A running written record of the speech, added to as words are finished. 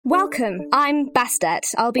Welcome, I'm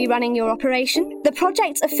Bastet. I'll be running your operation. The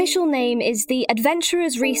project's official name is the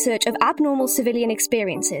Adventurers Research of Abnormal Civilian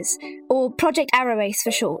Experiences, or Project Arrowace for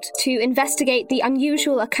short, to investigate the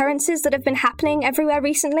unusual occurrences that have been happening everywhere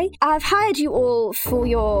recently. I've hired you all for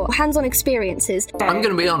your hands-on experiences. I'm going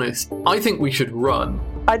to be honest, I think we should run.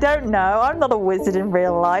 I don't know, I'm not a wizard in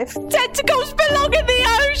real life. Tentacles belong in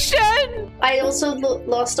the ocean! I also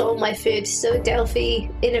lost all my food, so Delphi,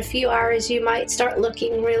 in a few hours you might start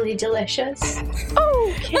looking really delicious.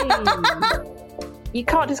 Okay. You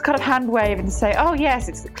can't just kind of hand wave and say, oh yes,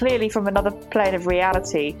 it's clearly from another plane of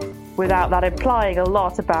reality, without that implying a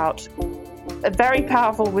lot about a very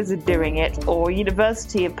powerful wizard doing it, or a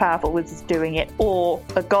university of powerful wizards doing it, or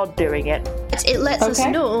a god doing it. It lets us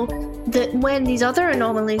know that when these other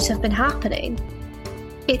anomalies have been happening,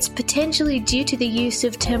 it's potentially due to the use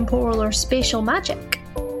of temporal or spatial magic.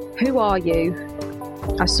 Who are you?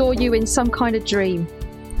 I saw you in some kind of dream,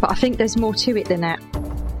 but I think there's more to it than that.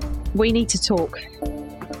 We need to talk.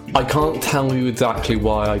 I can't tell you exactly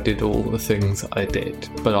why I did all the things I did,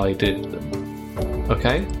 but I did them.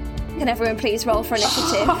 Okay? Can everyone please roll for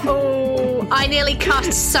initiative? Oh, I nearly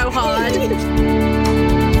cussed so hard.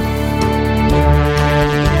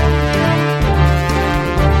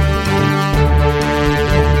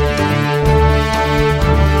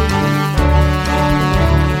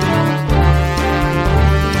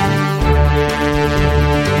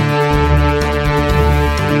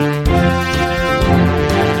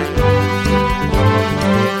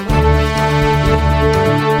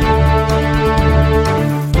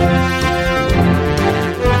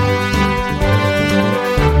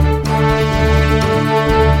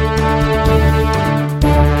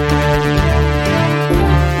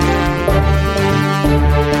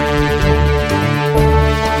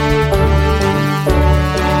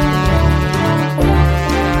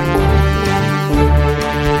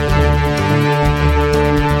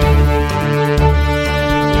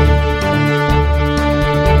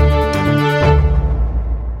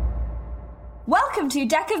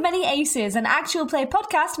 Deck of Many Aces, an actual play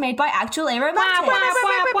podcast made by actual aromantics.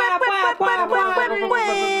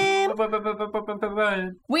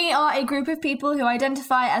 We are a group of people who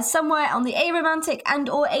identify as somewhere on the aromantic and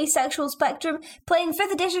or asexual spectrum, playing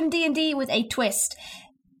 5th edition D&D with a twist.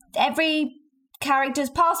 Every character's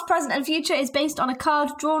past, present and future is based on a card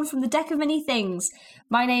drawn from the Deck of Many Things.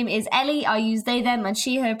 My name is Ellie, I use they, them and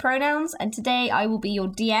she, her pronouns, and today I will be your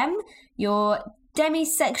DM, your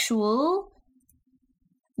demisexual...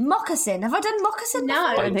 Moccasin. Have I done Moccasin before?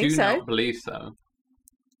 No. I think do so. not believe so.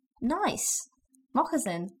 Nice.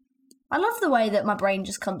 Moccasin. I love the way that my brain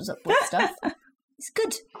just comes up with stuff. It's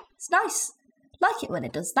good. It's nice. Like it when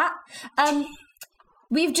it does that.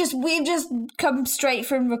 We've just come straight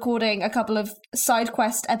from recording a couple of side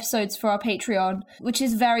quest episodes for our Patreon, which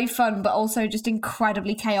is very fun, but also just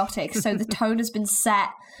incredibly chaotic. So the tone has been set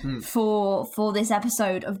for this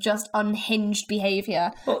episode of just unhinged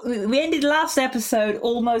behaviour. Well, we ended last episode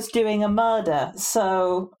almost doing a murder,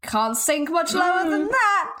 so... Can't sink much lower than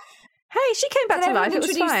that. Hey, she came back to life. It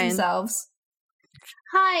was fine. Themselves.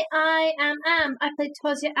 Hi, I am Am. I play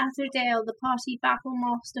Tosia Atherdale, the party battle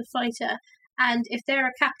master fighter. And if they're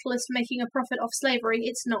a capitalist making a profit off slavery,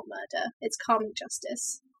 it's not murder. It's calming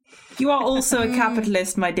justice. You are also a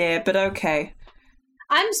capitalist, my dear, but okay.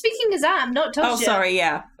 I'm speaking as Am, not Tosia. Oh, sorry,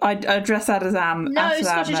 yeah. I address that as Am. No as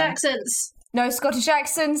Scottish Am, accents. No Scottish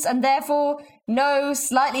accents, and therefore no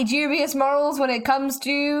slightly dubious morals when it comes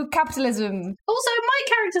to capitalism. Also, my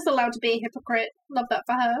character's allowed to be a hypocrite. Love that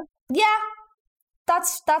for her. Yeah,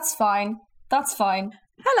 that's fine. That's fine.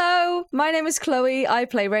 Hello, my name is Chloe. I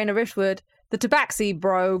play Raina Riftwood, the Tabaxi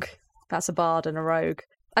brogue. That's a bard and a rogue.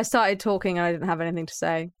 I started talking and I didn't have anything to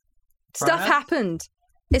say. Stuff happened.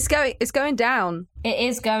 It's going down. It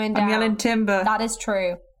is going down. I'm yelling timber. That is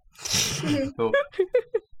true. Cool.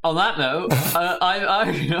 On that note, and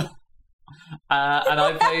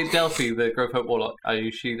I play Delphi, the Growthhope Warlock. I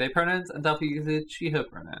use she, they pronouns, and Delphi uses she, her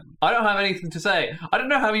pronoun. I don't have anything to say. I don't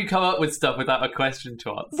know how you come up with stuff without a question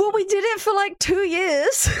to us. Well, we did it for like 2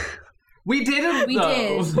 years. We didn't, We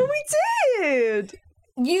though. did. We did.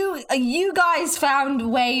 You guys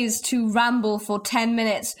found ways to ramble for 10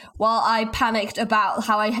 minutes while I panicked about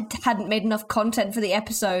how I hadn't made enough content for the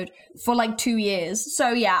episode for like 2 years.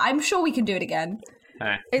 So yeah, I'm sure we can do it again.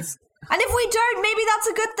 Okay. And if we don't, maybe that's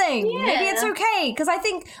a good thing. Yeah. Maybe it's okay, because I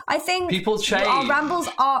think People change. our rambles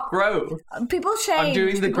are Grow. people change. I'm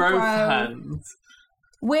doing the people growth grow. hands.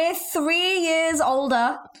 We're 3 years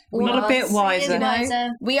older. Not a bit wiser. You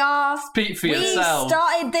know, we are. Speak for yourself.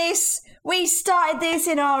 We started this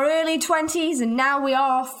in our early 20s, and now we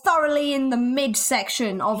are thoroughly in the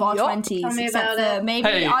mid-section of our 20s. Tell me except about for maybe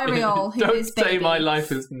Hey, Iriel, who don't is say baby. my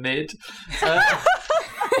life is mid.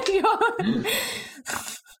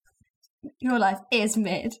 Your life is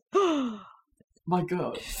mid. My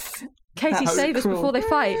God. Katie, That's save us cruel. before they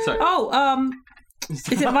fight. Sorry. Oh, is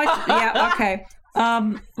it my... Yeah, okay.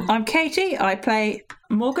 I'm Katie. I play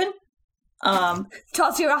Morgan.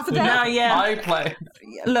 Tatsu Atherdale. Now, yeah. I play.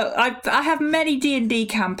 Look, I have many D&D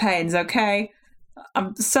campaigns, okay?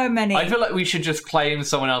 So many. I feel like we should just claim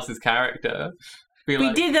someone else's character. Be we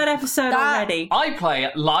like, did that episode already. I play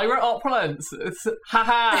Lyra Opulence.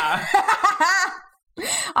 Ha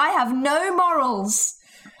I have no morals.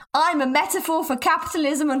 I'm a metaphor for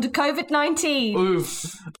capitalism under COVID-19.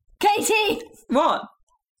 Oof. Katie, What?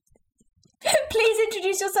 please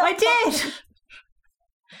introduce yourself. I did.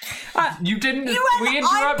 You didn't. You went, We I'm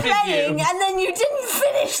interrupted playing, you. and then you didn't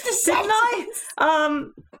finish the sentence.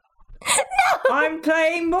 I'm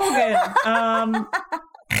playing Morgan.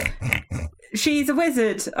 She's a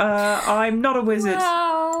wizard. I'm not a wizard.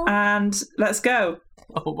 Wow. And let's go.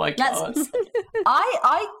 Oh my God.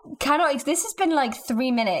 I cannot. This has been like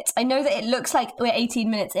 3 minutes. I know that it looks like we're 18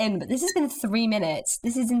 minutes in, but this has been 3 minutes.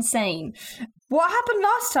 This is insane. What happened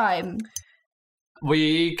last time?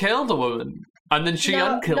 We killed a woman. And then she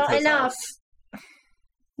unkilled not herself. enough.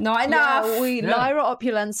 Not enough. Yeah. Lyra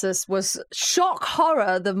Opulensis was shock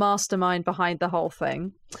horror, the mastermind behind the whole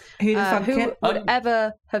thing. Who the fuck Who it? would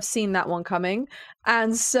ever have seen that one coming?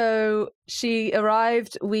 And so she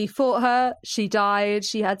arrived, we fought her, she died,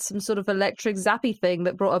 she had some sort of electric zappy thing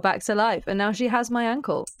that brought her back to life, and now she has my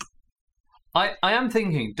ankle. I am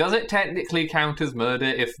thinking, does it technically count as murder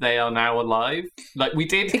if they are now alive? Like, we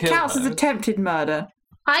did It kill counts her. as attempted murder.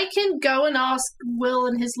 I can go and ask Will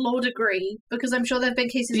and his law degree, because I'm sure there have been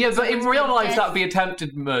cases... Yeah, where but in someone's real been life, dead. that'd be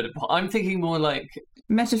attempted murder. But I'm thinking more like,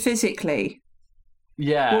 Metaphysically,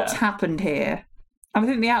 yeah. what's happened here? I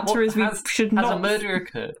think the answer What is we has- should Has not. a murder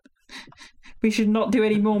occurred? We should not do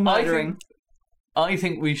any more murdering. I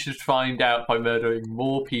think we should find out by murdering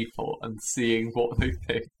more people and seeing what they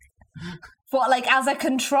think. What, like as a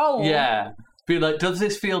control? Yeah. Be like, does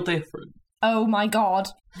this feel different? Oh my god.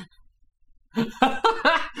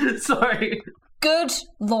 Sorry. Good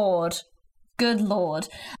lord. Good lord.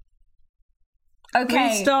 Okay.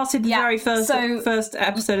 We started the yeah, very first so- first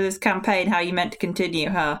episode of this campaign how you meant to continue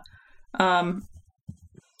her.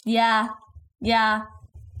 Yeah. Yeah.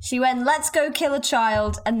 She went, let's go kill a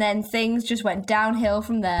child, and then things just went downhill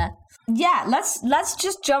from there. Yeah, let's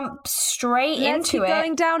just jump straight Let's into keep it.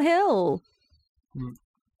 going downhill.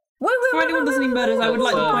 For anyone who doesn't need murders, I would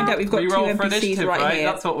like to point out we've got two Reroll for NPCs initiative, right here.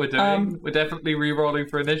 That's what we're doing. We're definitely re-rolling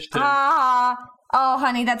for initiative. Ah, oh,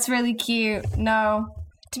 honey, that's really cute. No.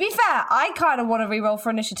 To be fair, I kind of want to reroll for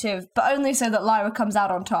initiative, but only so that Lyra comes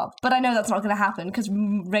out on top. But I know that's not going to happen because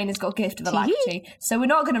Raina's got Gift of Alacrity. So we're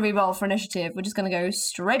not going to reroll for initiative. We're just going to go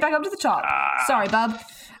straight back up to the top. Sorry, bub.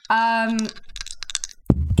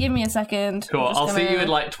 Give me a second. Cool, I'm just I'll see gonna- you in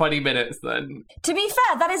like 20 minutes then. To be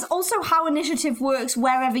fair, that is also how initiative works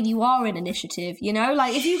wherever you are in initiative, you know?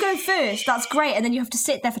 Like, if you go first, that's great, and then you have to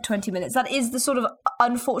sit there for 20 minutes. That is the sort of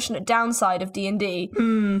unfortunate downside of D&D.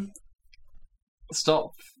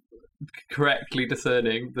 Stop correctly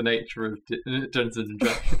discerning the nature of Dungeons and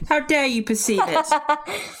Dragons. How dare you perceive it?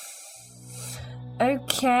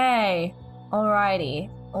 Okay. Alrighty.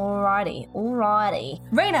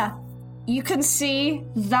 Raina, you can see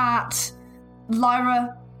that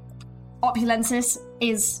Lyra Opulensis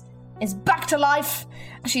is back to life.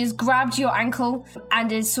 She has grabbed your ankle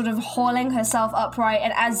and is sort of hauling herself upright,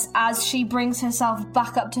 and as she brings herself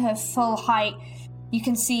back up to her full height, you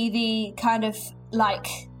can see the kind of like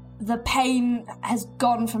the pain has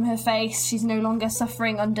gone from her face. She's no longer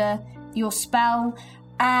suffering under your spell,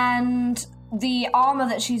 and the armor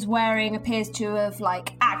that she's wearing appears to have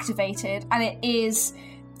like activated, and it is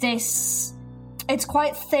this, it's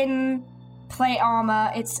quite thin plate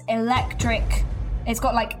armor. It's electric. It's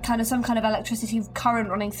got like kind of some kind of electricity current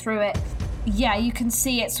running through it. Yeah, you can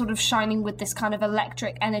see it sort of shining with this kind of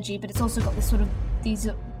electric energy, but it's also got this sort of these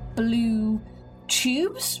blue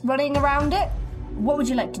tubes running around it. What would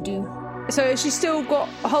you like to do? So has she still got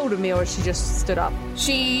a hold of me, or has she just stood up?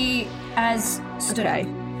 She has stood Okay. up.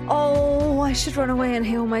 Oh, I should run away and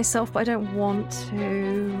heal myself, but I don't want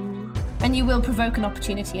to. And you will provoke an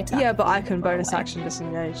opportunity attack. Yeah, but I can bonus action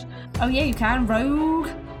disengage. Oh yeah, you can. Rogue.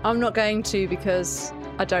 I'm not going to because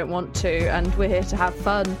I don't want to, and we're here to have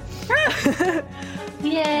fun. Yeah.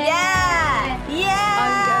 Yeah!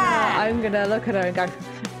 Yeah! I'm gonna look at her and go,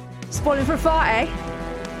 spoiling for a fight,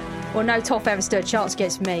 eh? Well, no tough ever stood a chance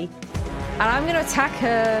against me. And I'm gonna attack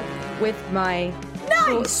her with my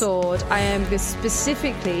short sword. I am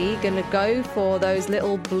specifically gonna go for those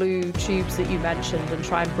little blue tubes that you mentioned and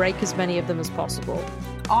try and break as many of them as possible.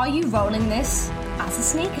 Are you rolling this as a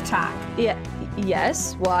sneak attack? Yeah.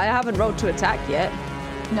 Yes. Well, I haven't rolled to attack yet.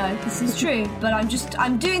 No, this is true, but I'm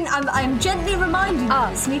gently reminding you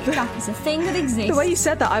that sneak attack is a thing that exists. The way you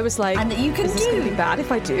said that, I was like, and that you can is this going to be bad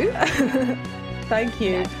if I do? Thank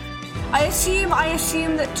you. Yeah. I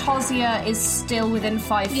assume that Tozia is still within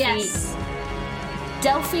 5 feet. Yes.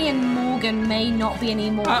 Delphi and Morgan may not be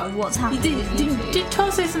anymore. What's happening with you two? Did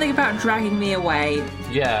Toz say something about dragging me away?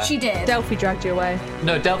 Yeah. She did. Delphi dragged you away.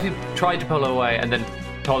 No, Delphi tried to pull her away, and then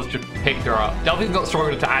Toz just picked her up. Delphi's not strong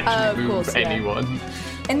enough to actually move anyone.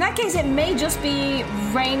 In that case, it may just be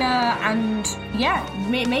Rayna and... Yeah,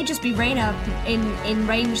 it may just be Rayna in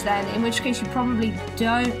range then, in which case you probably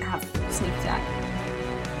don't have sneak attack.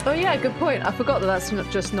 Oh yeah, good point. I forgot that that's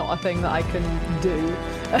not a thing that I can do.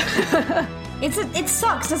 It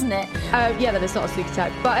sucks, doesn't it? Yeah, that it's not a sneak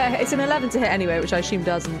attack. But it's an 11 to hit anyway, which I assume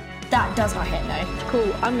doesn't. That does not hit, no.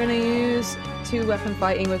 Cool. I'm going to use 2-weapon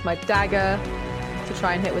fighting with my dagger to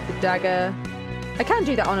try and hit with the dagger. I can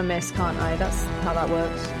do that on a miss, can't I? That's how that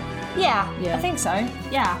works. Yeah. I think so.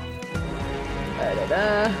 Yeah.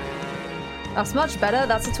 That's much better.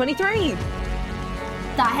 That's a 23.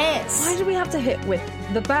 That hits. Why do we have to hit with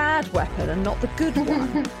the bad weapon and not the good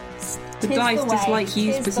one? The dice dislike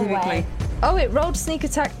you specifically. Oh, it rolled sneak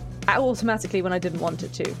attack automatically when I didn't want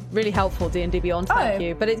it to. Really helpful, D&D Beyond, thank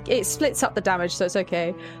you. But it splits up the damage, so it's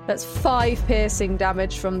okay. That's 5 piercing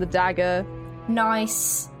damage from the dagger.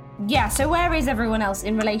 Nice. Yeah, so where is everyone else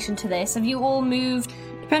in relation to this? Have you all moved?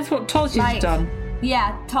 Depends what Toz has done.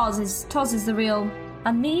 Yeah, Toz is the real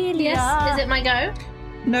Amelia. Yes, is it my go?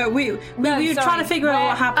 No, we were trying to figure out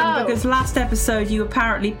what happened because last episode you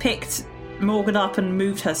apparently picked Morgan up and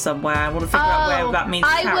moved her somewhere. I want to figure out where that means.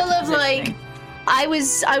 I will have I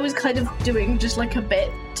was kind of doing just like a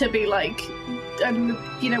bit to be like,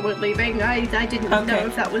 we're leaving. I didn't know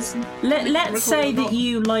if that was. Let's say that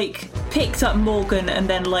you picked up Morgan and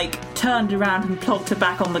then turned around and plonked her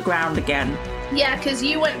back on the ground again. Yeah, because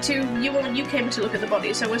you came to look at the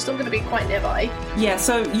body, so we're still going to be quite nearby. Yeah,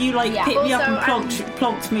 so you picked me up and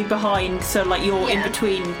plonked me behind, so you're in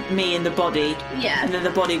between me and the body. Yeah, and then the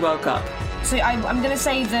body woke up. So I'm going to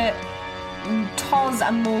say that Toz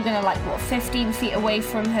and Morgan are 15 feet away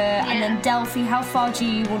from her, and then Delphi, how far do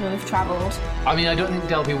you want to have travelled? I mean, I don't think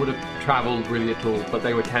Delphi would have travelled really at all, but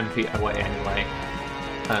they were 10 feet away anyway.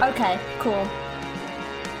 Okay, cool.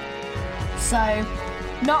 So,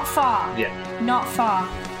 not far. Yeah. Not far.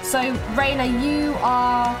 So, Rayna, you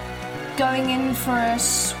are going in for a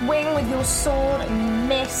swing with your sword and you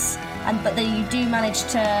miss, but then you do manage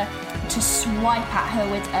to swipe at her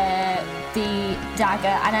with the dagger,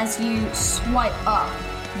 and as you swipe up,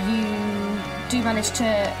 you do manage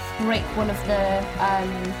to break one of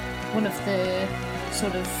the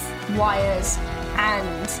sort of wires,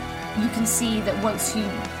 and you can see that once you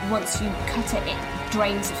cut it, it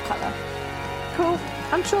drains of colour. Cool.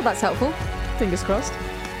 I'm sure that's helpful. Fingers crossed.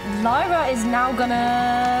 Lyra is now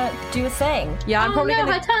gonna do a thing. Yeah, I'm probably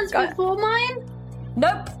gonna. her turn's before mine.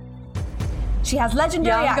 Nope. She has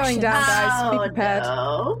legendary I'm going actions. down, guys. Be prepared.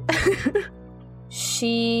 No.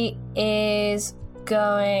 She is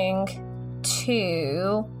going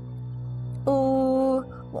to... Ooh,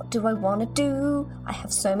 what do I want to do? I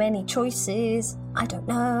have so many choices. I don't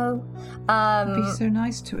know. Be so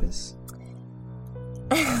nice to us.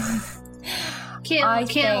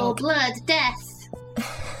 Kill, blood, death.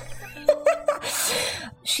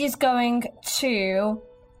 She's going to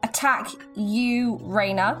attack you,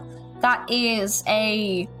 Rayna. That is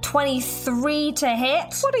a 23 to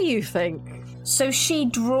hit. What do you think? So she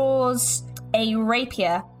draws a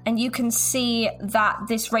rapier, and you can see that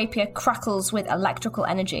this rapier crackles with electrical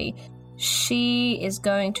energy. She is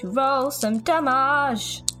going to roll some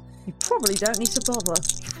damage. You probably don't need to bother.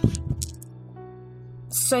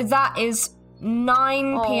 So that is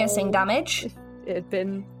 9 piercing damage. It had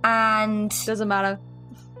been... And... Doesn't matter.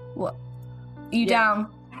 What? You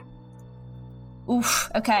down? Oof,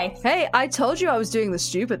 okay. Hey, I told you I was doing the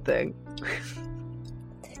stupid thing.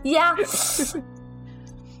 Yeah.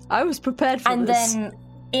 I was prepared for this. And then,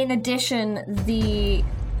 in addition,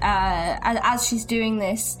 as she's doing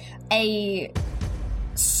this, a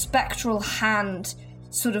spectral hand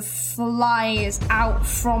sort of flies out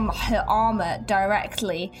from her armor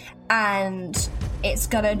directly, and it's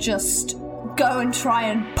gonna just go and try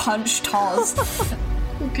and punch Toz.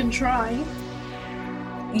 We can try.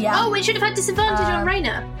 Yeah. Oh, we should have had disadvantage on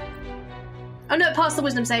Rayna. Oh no, pass the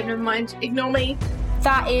wisdom save, never mind. Ignore me.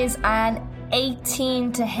 That is an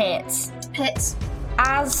 18 to hit. Hits.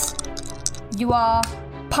 As you are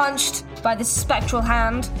punched by this spectral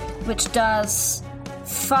hand, which does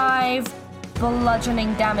 5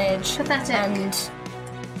 bludgeoning damage Pathetic. and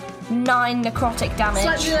 9 necrotic damage.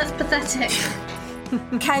 Slightly less pathetic.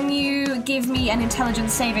 Can you give me an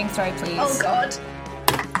intelligence saving throw, please? Oh god.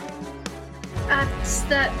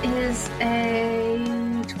 That is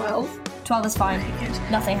a 12. 12 is fine. Good.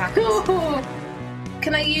 Nothing happens. Cool.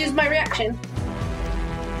 Can I use my reaction?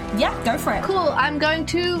 Yeah, go for it. Cool, I'm going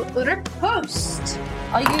to riposte.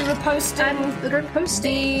 Are you riposting I'm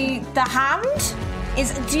riposting. the hand?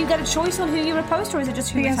 Do you get a choice on who you riposte, or is it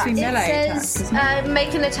just who It has to attacks? be melee It attacks, says, isn't it?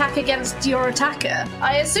 make an attack against your attacker.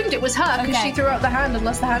 I assumed it was her because Okay. she threw out the hand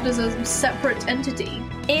unless the hand is a separate entity.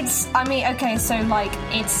 It's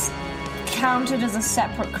counted as a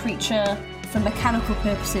separate creature for mechanical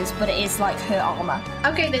purposes, but it is like her armor.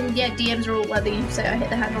 Okay, then yeah, DM's rule whether you say I hit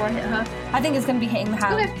the hand or I hit her. I think it's going to be hitting the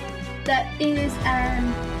hand. Okay. That is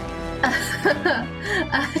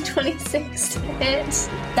 26 to hit.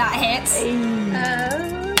 That hits.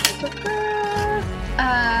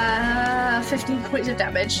 15 points of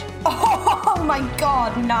damage. Oh my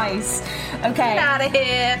god, nice. Okay. Get out of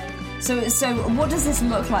here. So what does this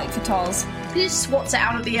look like for Toz? She just swats it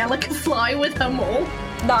out of the air like a fly with her maul.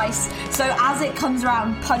 Nice. So as it comes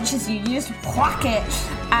around, punches you, you just whack it,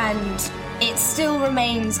 and it still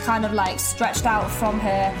remains kind of like stretched out from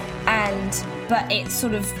her, but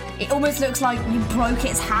it almost looks like you broke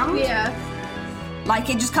its hand. Yeah. Like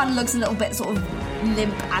it just kind of looks a little bit sort of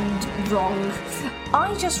limp and wrong.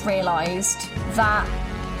 I just realised that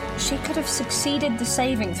she could have succeeded the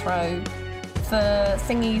saving throw for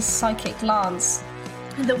Thingy's psychic lance.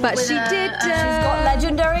 But she did.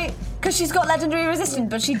 She's got legendary resistance,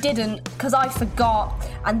 but she didn't because I forgot,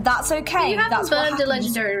 and that's okay. You haven't That's what burned a happens.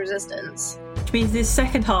 legendary resistance. Which means this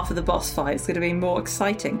second half of the boss fight is going to be more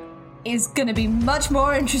exciting. Is going to be much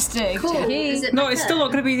more interesting. Cool. Is it No, my it's still turn?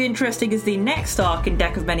 not going to be as interesting as the next arc in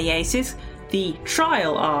Deck of Many Aces, the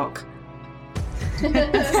trial arc. We're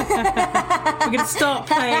going to start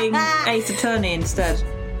playing Ace Attorney instead.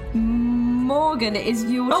 Morgan, it is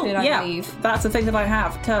your turn, I believe. That's the thing that I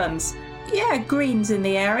have, turns. Yeah, Green's in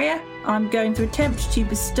the area. I'm going to attempt to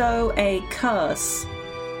bestow a curse.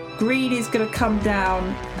 Green is going to come down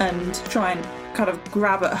and try and kind of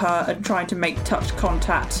grab at her and trying to make touch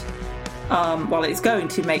contact. It's going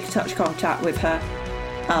to make touch contact with her.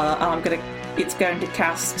 It's going to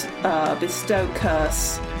cast bestow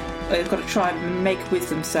curse. It's got to try and make a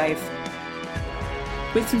wisdom save.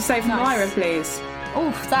 Wisdom save from Nice. Lyra, please.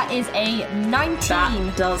 Oh, that is a 19.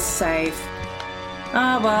 That does save.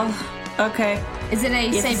 Okay. Is it a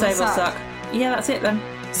Yes, save the or save will suck? suck. Yeah, that's it then.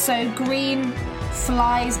 So Green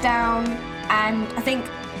flies down and I think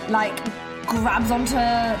grabs onto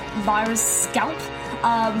Lyra's scalp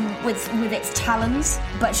with its talons,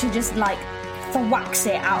 but she just thwacks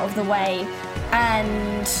it out of the way,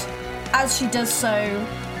 and as she does so,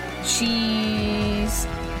 she's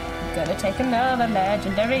gonna take another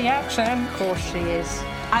legendary action. Of course she is.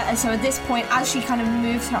 So at this point, as she kind of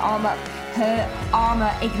moves her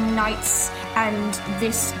armor ignites, and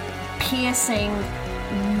this piercing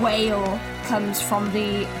wail comes from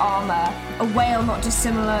the armor. A wail not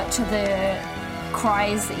dissimilar to the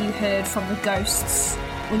cries that you heard from the ghosts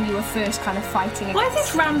when you were first kind of fighting against. Why is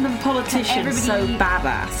this random politician so everybody-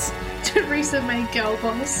 badass? Teresa May girl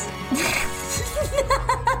boss.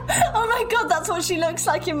 Oh my god, that's what she looks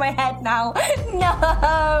like in my head now.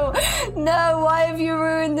 No, why have you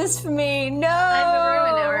ruined this for me? No. I'm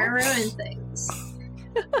a ruiner. I ruin things.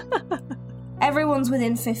 Everyone's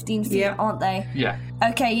within 15 feet, Yeah. aren't they? Yeah.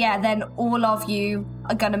 Okay, yeah, then all of you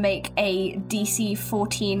are gonna make a DC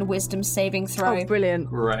 14 wisdom saving throw. Oh, brilliant.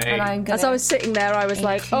 Great. And I'm gonna As I was sitting there, I was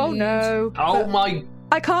like, oh no. Oh my.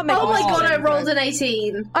 I can't make Oh my god, I wisdom rolled throw. an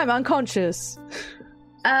 18. I'm unconscious.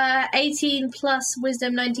 18 plus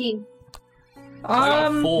wisdom 19. I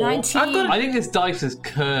got 4. 19. I think this dice is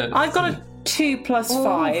cursed. I've got a 2 plus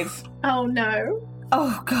 5, Oh no.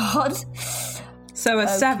 Oh god. so a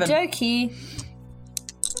 7. Dokey.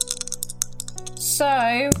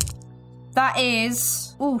 So that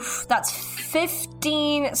is that's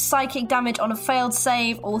 15 psychic damage on a failed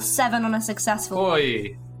save or 7 on a successful.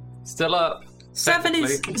 Boy. Still up. 7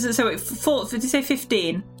 is technically. so. 4. Did you say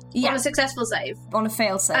 15? Yeah, On a successful save. on a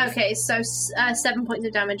failed save. Okay, so 7 points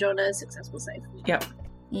of damage on a successful save. Yep.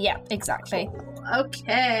 Yeah, exactly.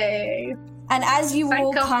 Okay. And as you Thank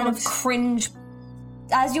all God. kind of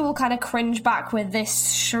cringe back with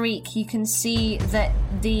this shriek, you can see that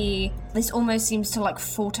this almost seems to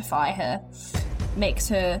fortify her. makes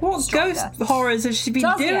her What stronger. ghost horrors has she been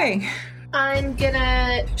Tazia. doing? I'm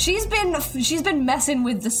gonna. She's been messing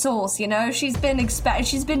with the sauce, you know. She's been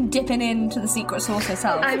dipping into the secret sauce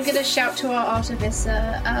herself. I'm gonna shout to our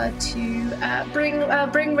artificer to bring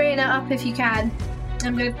Raina up if you can.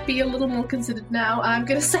 I'm gonna be a little more considered now. I'm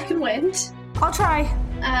gonna second wind. I'll try.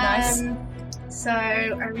 Nice. So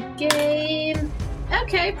I regain.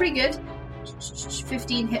 Okay, pretty good.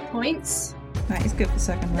 15 hit points. That is good for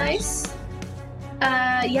second wind. Nice.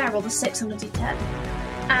 Yeah, I rolled a 6 on a d10.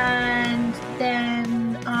 And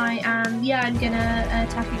then I'm gonna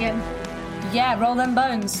attack again. Yeah, roll them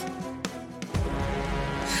bones.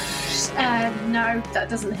 No, that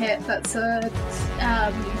doesn't hit. That's a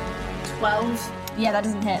 12. Yeah, that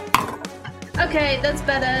doesn't hit. Okay, that's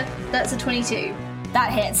better. That's a 22.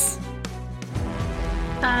 That hits.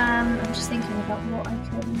 I'm just thinking about what I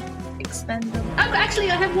can expend them. Oh,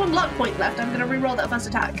 actually, I have 1 luck point left. I'm gonna re-roll that first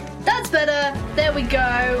attack. That's better. There we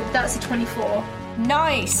go. That's a 24.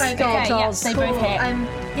 Nice. Okay, yes, they both hit.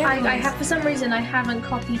 I have, for some reason, I haven't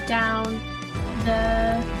copied down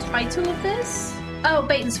the title of this. Oh,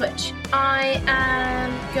 bait and switch. I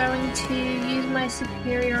am going to use my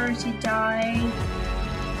superiority die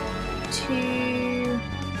to...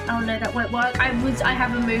 Oh no, that won't work. I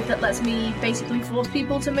have a move that lets me basically force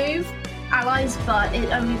people to move, allies, but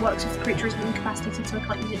it only works if the creature has been incapacitated, so I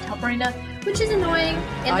can't use it to help Raina, which is annoying.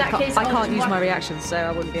 I can't use my reactions, so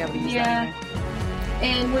I wouldn't be able to use that. Yeah.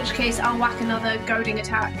 In which case, I'll whack another goading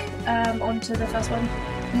attack onto the first one.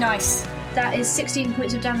 Nice. That is 16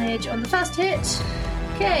 points of damage on the first hit.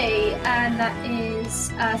 Okay, and that is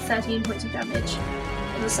 13 points of damage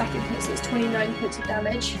on the second hit, so it's 29 points of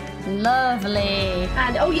damage. Lovely.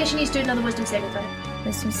 And oh yeah, she needs to do another wisdom saving throw.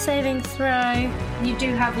 Wisdom saving throw. You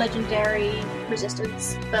do have legendary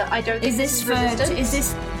resistance, but I don't think Is this for?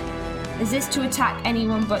 resistance. Is this to attack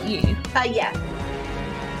anyone but you? Yeah.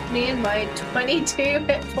 Me and my 22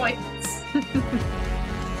 hit points.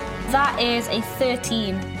 That is a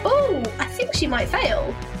 13. Oh, I think she might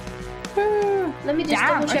fail. Let me just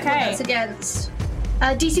double check what that's against.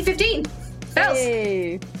 DC 15. Fails.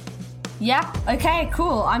 Hey. Yeah, okay,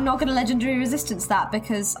 cool. I'm not going to legendary resistance that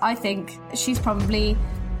because I think she's probably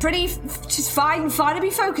she's fine to be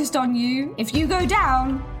focused on you. If you go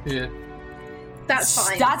down, Yeah. That's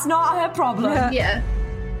fine. That's not her problem. Yeah.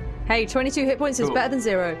 Hey, 22 hit points is Cool. better than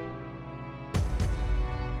 0.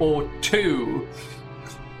 Or 2.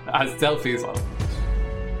 As Delphi's on.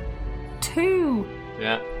 2.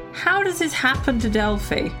 Yeah. How does this happen to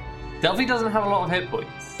Delphi? Delphi doesn't have a lot of hit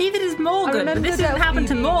points. Neither does Morgan, but remember this didn't happen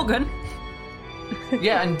to Delphi. Morgan.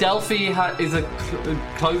 Yeah, and Delphi is a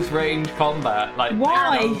close range combat. Like,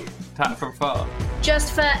 Why? Attack from far.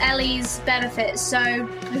 Just for Ellie's benefit, so,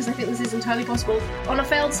 because I think this is entirely possible, on a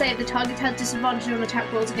failed save, the target has disadvantage on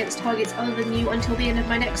attack rolls against targets other than you until the end of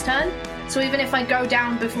my next turn. So even if I go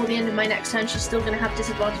down before the end of my next turn, she's still going to have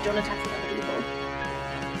disadvantage on attacking other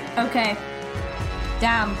people. Okay.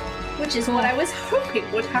 Damn. Which is what I was hoping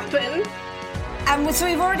would happen. And so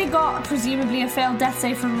we've already got, presumably, a failed death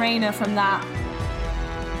save from Raina from that.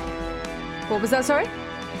 What was that, sorry?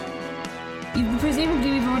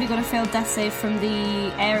 Presumably we've already got a failed death save from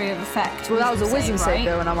the area of effect. Well, that was a wisdom save, right?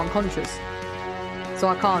 though, and I'm unconscious. So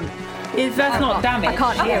I can't. That's not damage. I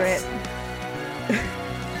can't hear it.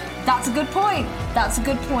 That's a good point. That's a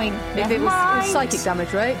good point. If Never it was mind. psychic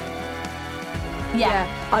damage, right? Yeah.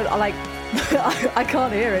 I like. I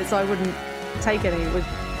can't hear it, so I wouldn't take any. I would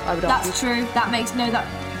argue. That's true. That makes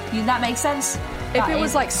sense. If That it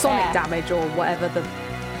was is like sonic fair. damage or whatever, the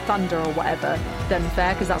thunder or whatever, then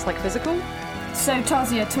fair, because that's like physical. So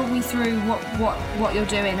Tazia, talk me through what you're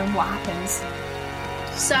doing and what happens.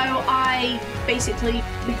 So I basically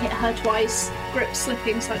hit her twice, grip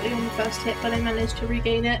slipping slightly on the first hit, but I managed to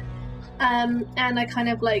regain it. And I kind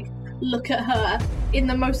of like look at her in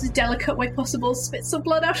the most delicate way possible, spit some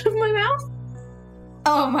blood out of my mouth.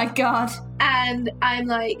 Oh my god. And I'm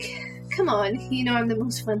like, come on, you know I'm the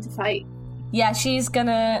most fun to fight. Yeah, she's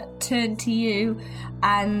gonna turn to you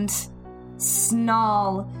and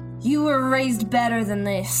snarl, "You were raised better than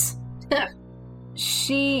this."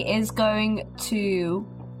 She is going to...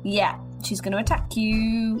 Yeah, she's going to attack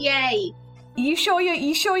you. Yay! You sure you're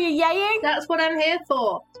yaying? That's what I'm here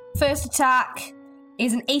for. First attack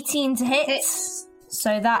is an 18 to hit. Hits.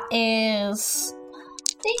 So that is...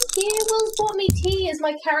 Thank you. Will bought me tea as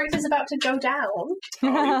my character's about to go down.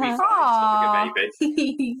 Aww.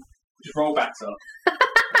 baby. Just roll better.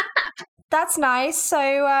 That's nice. So,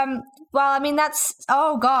 well, I mean, that's...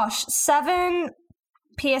 Oh, gosh. 7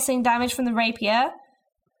 piercing damage from the rapier.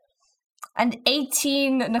 And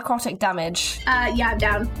 18 necrotic damage. Yeah, I'm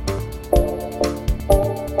down.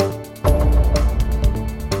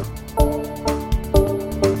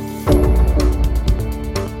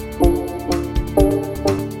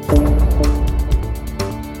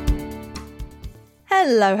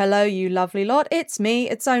 Hello, you lovely lot. It's me,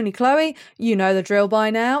 it's only Chloe. You know the drill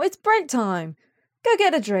by now. It's break time. Go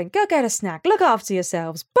get a drink, go get a snack, look after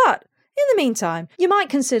yourselves. But in the meantime, you might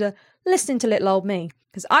consider listening to little old me,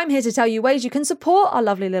 because I'm here to tell you ways you can support our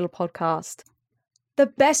lovely little podcast. The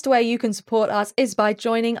best way you can support us is by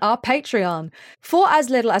joining our Patreon. For as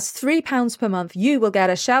little as £3 per month, you will get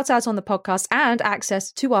a shout out on the podcast and access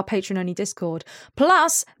to our Patreon-only Discord.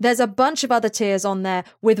 Plus, there's a bunch of other tiers on there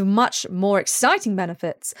with much more exciting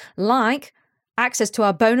benefits, like access to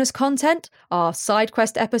our bonus content, our side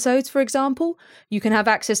quest episodes, for example. You can have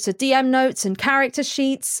access to DM notes and character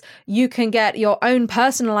sheets. You can get your own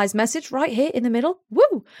personalised message right here in the middle.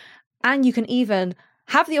 Woo! And you can even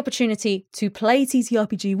have the opportunity to play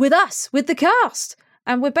TTRPG with us, with the cast.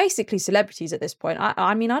 And we're basically celebrities at this point.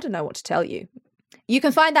 I mean, I don't know what to tell you. You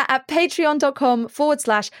can find that at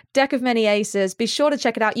patreon.com/Deck of Many Aces. Be sure to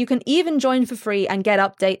check it out. You can even join for free and get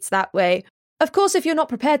updates that way. Of course, if you're not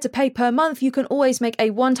prepared to pay per month, you can always make a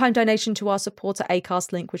one-time donation to our supporter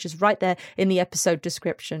Acast link, which is right there in the episode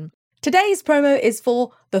description. Today's promo is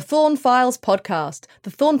for the Thorn Files podcast. The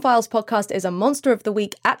Thorn Files podcast is a Monster of the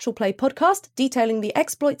Week actual play podcast detailing the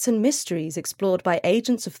exploits and mysteries explored by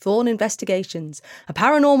agents of Thorn Investigations, a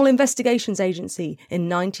paranormal investigations agency in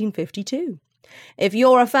 1952. If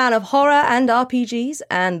you're a fan of horror and RPGs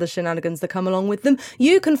and the shenanigans that come along with them,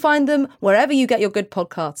 you can find them wherever you get your good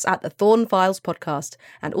podcasts at the Thorn Files podcast,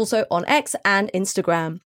 and also on X and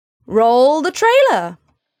Instagram. Roll the trailer!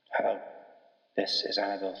 Hello. This is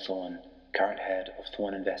Annabelle Thorne, current head of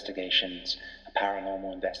Thorne Investigations, a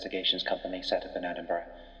paranormal investigations company set up in Edinburgh.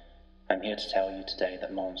 I'm here to tell you today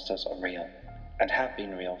that monsters are real, and have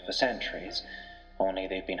been real for centuries, only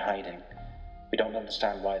they've been hiding. We don't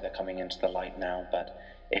understand why they're coming into the light now, but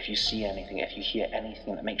if you see anything, if you hear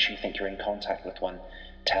anything that makes you think you're in contact with one,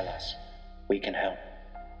 tell us. We can help.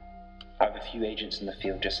 I have a few agents in the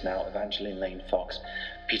field just now, Evangeline Lane Fox,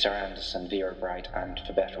 Peter Anderson, Vera Bright, and,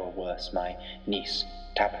 for better or worse, my niece,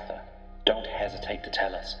 Tabitha. Don't hesitate to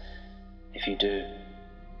tell us. If you do,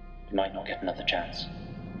 you might not get another chance.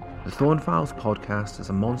 The Thorn Files podcast is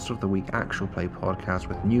a Monster of the Week actual play podcast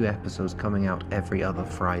with new episodes coming out every other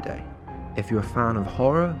Friday. If you're a fan of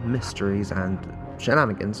horror, mysteries, and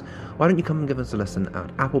shenanigans, why don't you come and give us a listen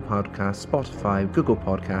at Apple Podcasts, Spotify, Google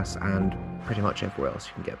Podcasts, and pretty much everywhere else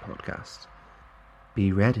you can get podcasts.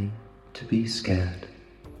 Be ready to be scared.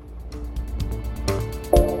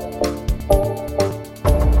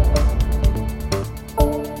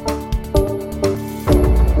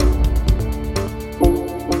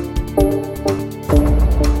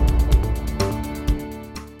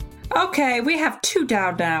 Okay, we have 2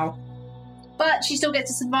 down now. But she still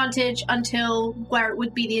gets disadvantage until where it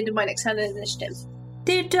would be the end of my next turn in initiative.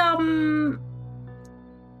 Did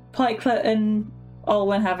Pikelet and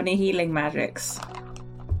Olwen have any healing magics?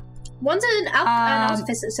 One's an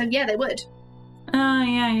artificer, so yeah, they would. Oh,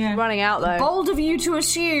 yeah. Running out though. Bold of you to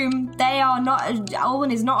assume they are not.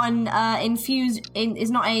 Olwen is not an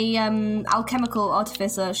is not a alchemical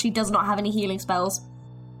artificer. She does not have any healing spells.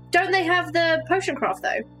 Don't they have the potion craft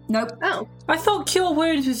though? Nope. Oh, I thought Cure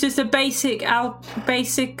Wounds was just a basic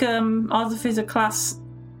artificer class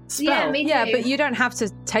spell. yeah, me too. Yeah, but you don't have to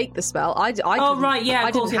take the spell. I right, yeah, I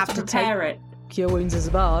of course didn't you have to take prepare it. Cure Wounds as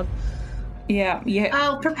a bard. Yeah.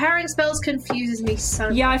 Oh, preparing spells confuses me so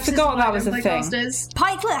much. Yeah, I This is forgot why that I was don't a play thing. casters.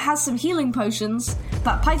 Pikelet has some healing potions,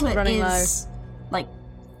 but Pikelet Running is like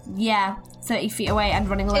 30 feet away and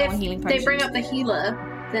running low on healing If potions. they bring up the healer,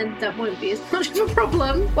 then that won't be as much of a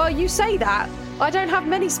problem. Well, you say that. I don't have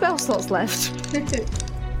many spell slots left.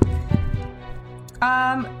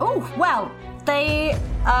 They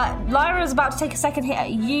Lyra's about to take a second hit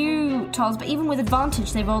at you, Toz, but even with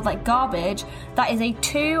advantage they rolled like garbage. That is a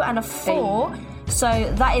 2 and a 4, so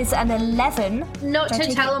that is an 11. Not Which I to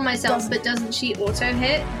take tell it on myself, doesn't- but doesn't she auto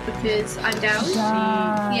hit because I'm down? She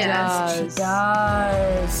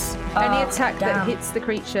does. Any attack that damn. hits the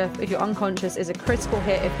creature if you're unconscious is a critical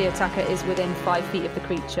hit if the attacker is within 5 feet of the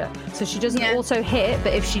creature. So she doesn't auto hit,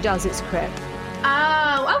 but if she does, it's crit.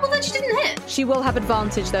 Oh, well then she didn't hit. She will have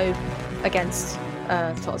advantage though against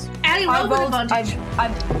Toz. Ellie I rolled with rolled. advantage.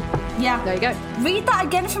 Yeah. There you go. Read that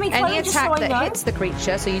again for me, Chloe, Any just so attack I that know. hits the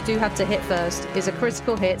creature, so you do have to hit first, is a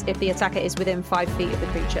critical hit if the attacker is within 5 feet of the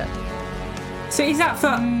creature. So is that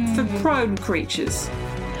for prone creatures?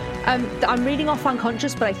 I'm reading off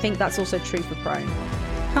unconscious, but I think that's also true for prone.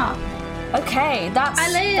 Huh. Okay, that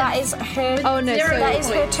is her. Oh no, so that is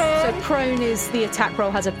her turn. So prone is the attack roll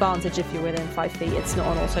has advantage if you're within 5 feet. It's not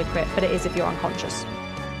an auto crit, but it is if you're unconscious.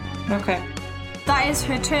 Okay. That is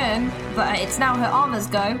her turn, but it's now her armor's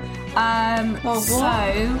go. So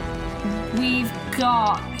we've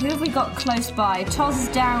got... Who have we got close by? Toz is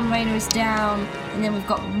down, Raina is down, and then we've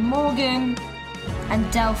got Morgan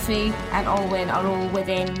and Delphi and Olwyn are all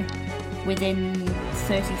within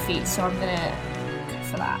 30 feet, so I'm gonna go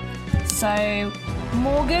for that. So,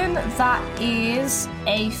 Morgan, that is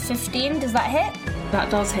a 15. Does that hit? That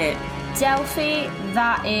does hit. Delphi,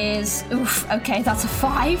 that is... Oof, okay, that's a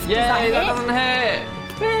 5. Yay, that Does doesn't hit!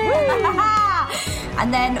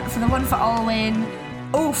 And then for the one for Olwyn,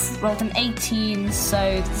 oof, rolled an 18, so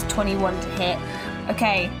it's 21 to hit.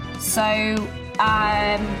 Okay, so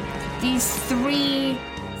these 3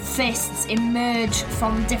 fists emerge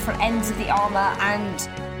from different ends of the armor, and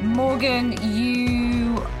Morgan,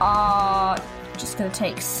 you are just going to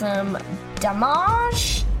take some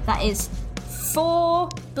damage. That is 4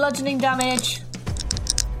 bludgeoning damage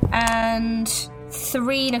and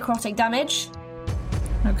 3 necrotic damage.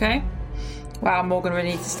 Okay. Wow, Morgan really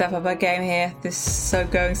needs to step up her game here. This is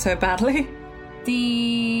going so badly.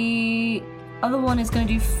 The other one is going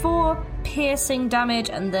to do 4 piercing damage,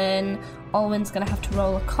 and then Olwyn's going to have to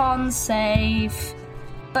roll a con save.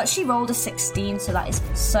 But she rolled a 16, so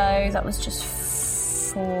that was just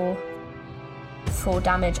 4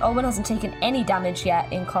 damage. Olwyn hasn't taken any damage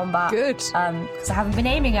yet in combat. Good. Because I haven't been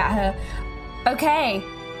aiming at her. Okay.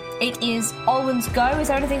 It is Olwyn's go. Is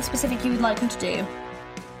there anything specific you would like her to do?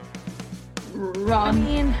 Run. I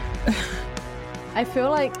mean, I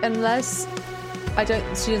feel like unless she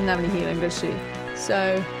doesn't have any healing, does she?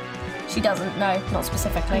 So she doesn't. No, not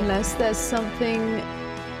specifically. Unless there's something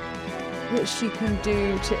which she can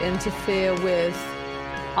do to interfere with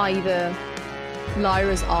either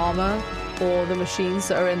Lyra's armor or the machines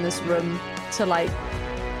that are in this room to like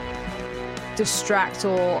distract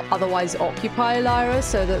or otherwise occupy Lyra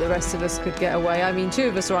so that the rest of us could get away. I mean, 2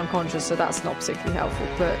 of us are unconscious, so that's not particularly helpful,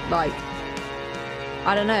 but like,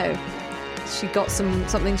 I don't know. She got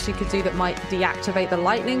something she could do that might deactivate the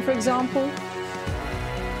lightning, for example.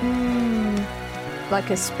 Like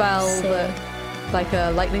a spell like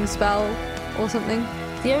a lightning spell or something.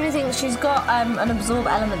 The only thing, she's got an absorb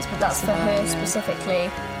elements, but that's for her specifically.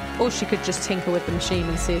 Or she could just tinker with the machine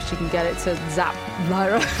and see if she can get it to zap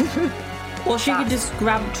Lyra. Or she could just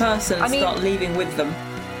grab a person and start leaving with them.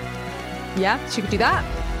 Yeah, she could do that.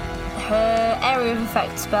 Her area of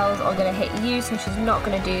effect spells are going to hit you, so she's not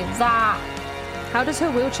going to do that. How does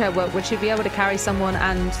her wheelchair work? Would she be able to carry someone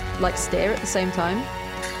and like steer at the same time?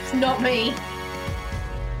 Not me.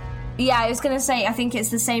 Yeah, I was going to say, I think it's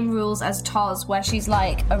the same rules as Toz, where she's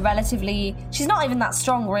like she's not even that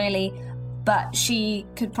strong really, but she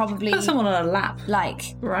could probably put someone on a lap,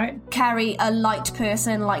 like, right? Carry a light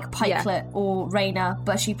person like Pikelet or Raina,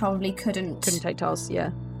 but she probably couldn't take Toz, yeah.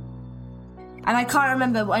 And I can't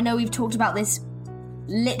remember, I know we've talked about this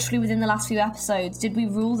literally within the last few episodes. Did we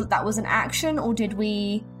rule that was an action, or did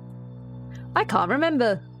we... I can't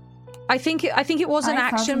remember. I think it was an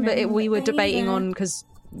action, but we were debating on, because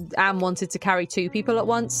Anne wanted to carry 2 people at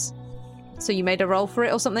once. So you made a roll for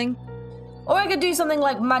it or something? Or I could do something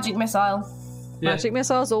like Magic Missile. Yeah. Magic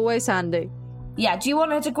Missile's always handy. Yeah, do you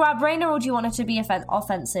want her to grab Raina, or do you want her to be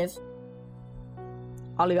offensive?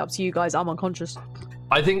 I'll leave it up to you guys, I'm unconscious.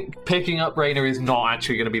 I think picking up Raina is not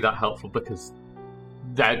actually going to be that helpful, because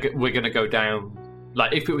we're going to go down.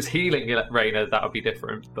 Like, if it was healing Raina, that would be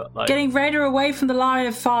different. But like, getting Raina away from the line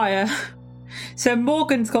of fire, so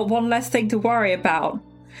Morgan's got one less thing to worry about.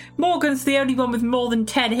 Morgan's the only one with more than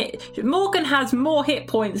 10 hit. Morgan has more hit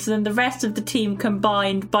points than the rest of the team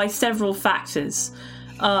combined by several factors.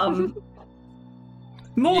 Morgan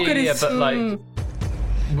is... but like...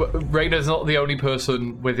 Raina's not the only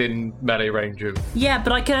person within melee range of... Yeah,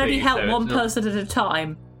 but I can only help one person at a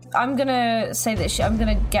time. I'm gonna say that I'm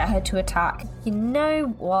gonna get her to attack. You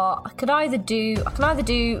know what? I can either do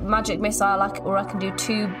Magic Missile, or I can do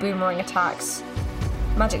 2 boomerang attacks.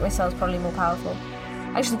 Magic Missile is probably more powerful.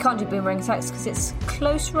 I actually can't do boomerang attacks because it's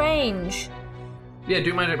close range. Yeah,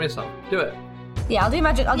 do Magic Missile. Do it. Yeah, I'll do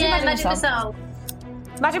Magic Magic Missile.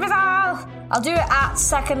 Magic Missile! I'll do it at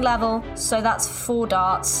 2nd level, so that's 4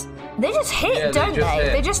 darts. They just hit, don't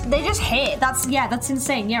they? They just hit. That's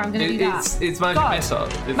insane. Yeah, I'm gonna do that. It's Magic Missile.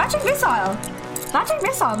 Magic Missile! Magic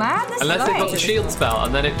Missile, man! Unless they've got the shield spell,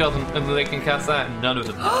 and then it doesn't, and then they can cast that, and none of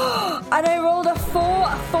them. And I rolled a 4,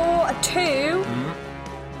 a 2,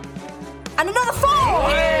 and another 4!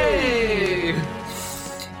 Yay!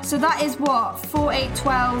 So that is what? 4, 8,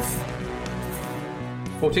 12...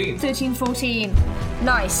 14. 13, 14.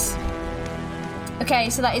 Nice. Okay,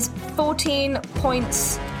 so that is 14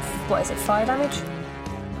 points. What is it, fire damage?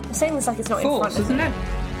 I'm saying this like it's not Force, in front of me. isn't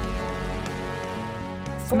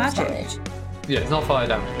it? Force Magic. damage. Yeah, it's not fire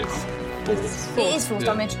damage, it's It is force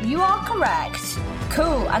damage. You are correct.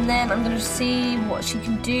 Cool. And then I'm going to see what she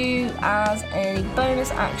can do as any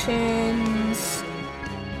bonus actions.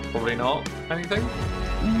 Probably not anything.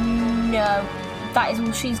 No, that is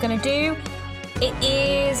all she's going to do. It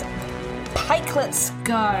is Pikelet's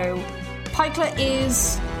go. Pikelet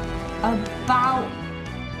is about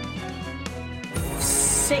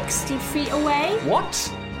 60 feet away.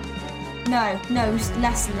 What? No,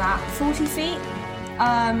 less than that. 40 feet.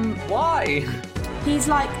 Why? He's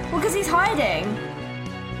like, well, because he's hiding.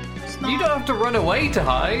 You don't have to run away to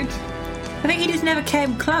hide. I think he just never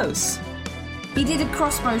came close. He did a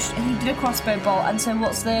crossbow bolt, and so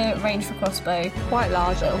what's the range for crossbow? Quite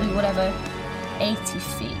large. It'll be whatever, 80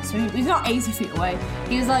 feet. So he's not 80 feet away.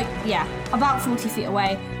 He was like, yeah, about 40 feet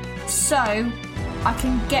away. So I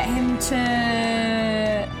can get him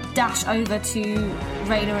to dash over to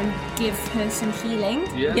Raina and give her some healing.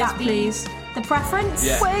 Yeah. Yes, please. The preference?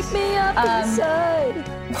 Yes. Wake me up inside.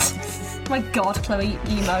 My God, Chloe,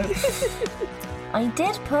 emo. I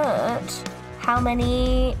did put how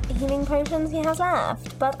many healing potions he has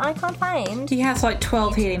left, but I can't find. He has like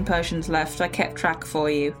 12 healing potions left. I kept track for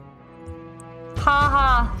you.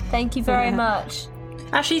 Ha. Thank you very much.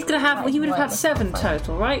 Actually, he's gonna have. He would have had 7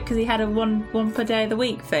 total, right? Because he had a one per day of the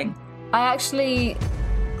week thing. I actually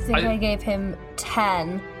think I gave him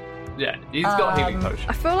 10. Yeah, he's got healing potions.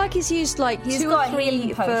 I feel like he's used like He's 2 got or 3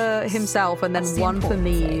 healing for potions. himself and then That's the 1 for important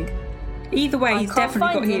me. thing. Either way, he's can't definitely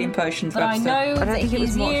got find healing him, potions but I left. know I don't that think it was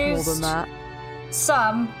he's much more used than that.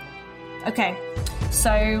 some. Okay,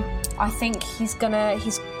 so I think he used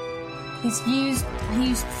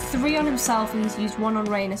 3 on himself and he's used 1 on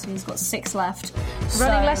Raina, so he's got 6 left.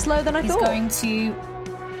 Running less slow than I thought. He's going to.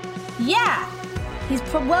 Yeah, he's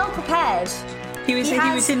well prepared. He was in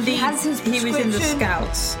the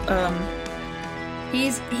scouts.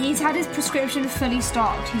 He's had his prescription fully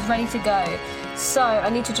stocked. He's ready to go. So I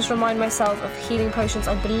need to just remind myself of healing potions.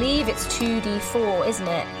 I believe it's 2d4, isn't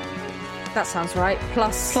it? That sounds right.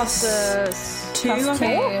 Plus 2 Plus 2.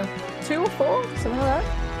 2 or 4, something like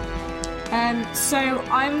that. So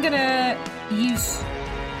I'm gonna use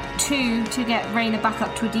 2 to get Raina back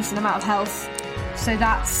up to a decent amount of health. So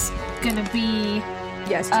that's gonna be.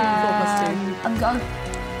 Yes, 2 and 4 plus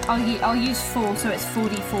 2. I'll use 4, so it's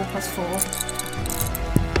 4d4 plus 4.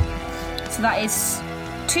 So that is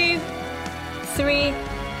 2, 3,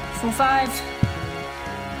 4, 5,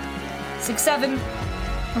 6, 7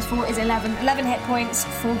 plus 4 is 11. 11 hit points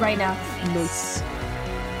for Raina. Nice.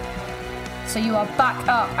 So you are back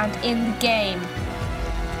up and in the game.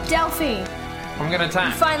 Delphi, I'm gonna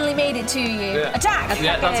attack. we finally made it to you. Yeah. Attack!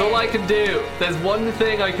 Yeah, that's all I can do. There's one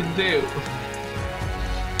thing I can do.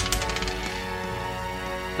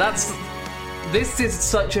 This is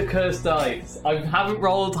such a cursed dice. I haven't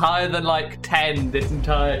rolled higher than like 10 this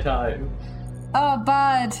entire time. Oh,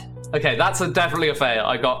 bud. Okay, that's definitely a fail.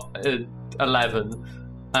 I got 11.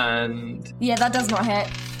 And Yeah, that does not hit.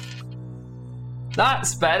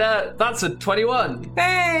 that's better. That's a 21.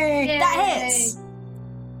 Hey! Yay. That hits.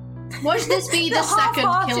 Watch this be the second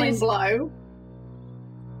half-hearted. killing blow.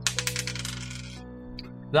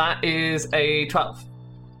 That is a 12.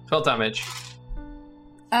 12 damage.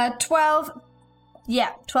 12.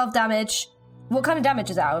 Yeah, 12 damage. What kind of damage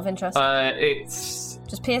is that out of interest? It's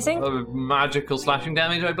Just piercing? magical slashing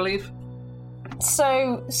damage, I believe.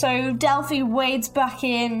 So Delphi wades back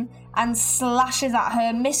in and slashes at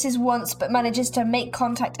her, misses once, but manages to make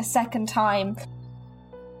contact a second time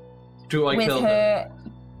Do I with kill her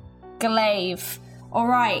glaive.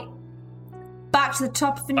 Alright. Back to the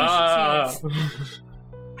top of initiative.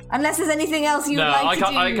 Unless there's anything else you would like to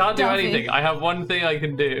do. I can't do Delphi. anything. I have one thing I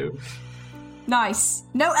can do. Nice.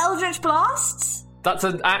 No Eldritch Blasts? That's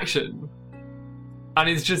an action. And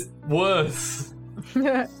it's just worse.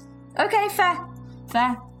 Okay,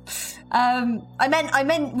 fair. I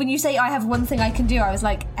meant when you say I have one thing I can do, I was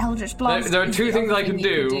like, Eldritch Blast. There are is 2 the things other I can thing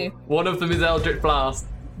you do. One of them is Eldritch Blast.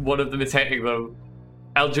 One of them is hitting them.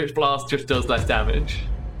 Eldritch Blast just does less damage.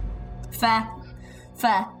 Fair.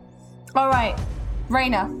 Alright.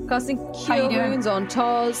 Raina. Casting How you Cure doing? Wounds on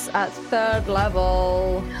Toz at 3rd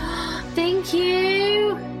level. Thank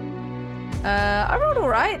you. I rolled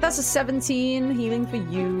alright. That's a 17 healing for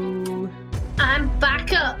you. I'm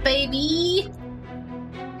back up, baby.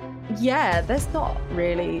 Yeah, there's not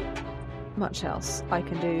really much else I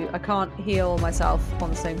can do. I can't heal myself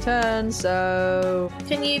on the same turn, so...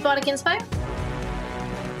 Can you Bardic Inspo?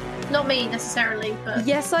 Not me necessarily, but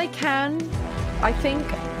Yes, I can. I think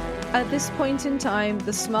at this point in time,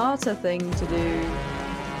 the smarter thing to do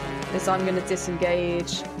is I'm going to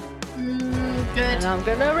disengage good. and I'm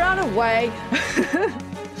going to run away.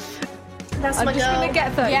 That's I'm my just girl. going to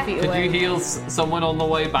get 30 feet Did away. you heal someone on the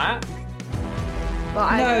way back? Well,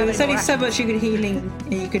 I don't No, have there's any only so much you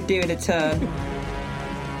could do in a turn.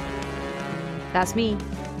 That's me.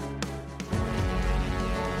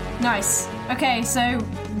 Nice. Okay, so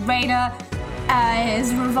Raina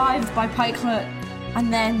is revived by Pikelet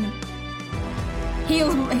and then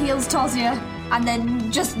heals Tosia and then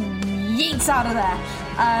just yeets out of there.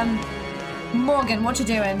 Morgan, what you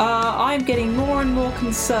doing? I'm getting more and more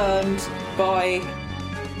concerned by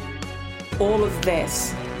all of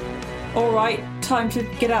this. Alright, time to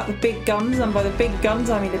get out the big guns, and by the big guns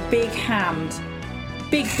I mean the big hand.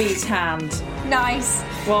 Big B's hand. Nice.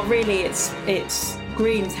 Well, really, it's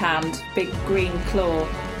Green's hand. Big green claw.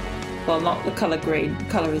 Well, not the colour green. The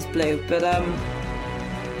colour is blue. But,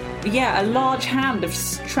 yeah, a large hand of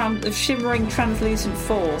shimmering translucent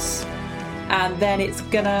force. And then it's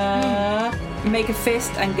gonna make a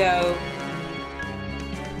fist and go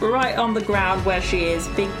right on the ground where she is.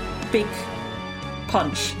 Big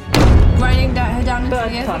punch. Grinding her down into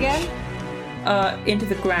Bird the earth punch. again? Into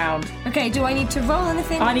the ground. Okay, do I need to roll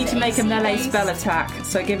anything? I need to make a AC melee based? spell attack,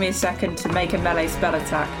 so give me a second to make a melee spell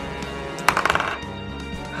attack.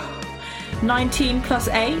 19 plus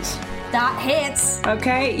 8. That hits.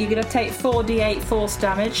 Okay, you're gonna take 4d8 force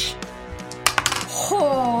damage.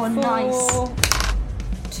 Oh, nice.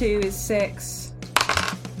 2 is 6.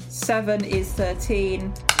 7 is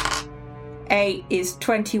 13. 8 is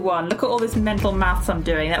 21. Look at all this mental maths I'm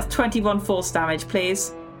doing. That's 21 force damage,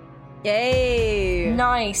 please. Yay!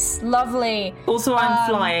 Nice. Lovely. Also, I'm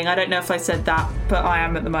flying. I don't know if I said that, but I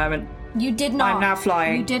am at the moment. You did not. I'm now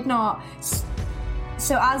flying. You did not.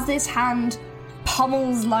 So as this hand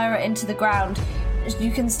pummels Lyra into the ground,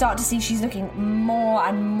 you can start to see she's looking more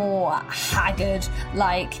and more haggard.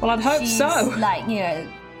 Like, well, I'd hope she's, so. Like, you know,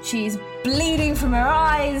 she's bleeding from her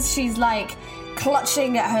eyes. She's like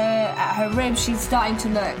clutching at her ribs. She's starting to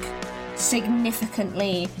look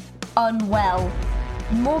significantly unwell.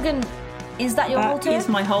 Morgan, is that your whole turn? That is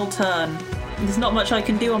my whole turn. There's not much I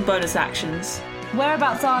can do on bonus actions.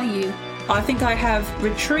 Whereabouts are you? I think I have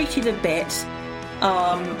retreated a bit,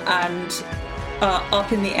 and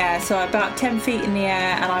up in the air. So about 10 feet in the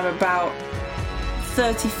air, and I'm about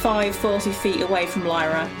 35, 40 feet away from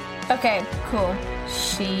Lyra. Okay, cool.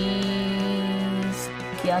 She's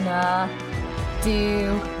gonna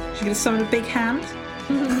do... She's gonna summon a big hand?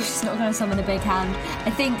 She's not gonna summon a big hand. I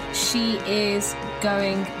think she is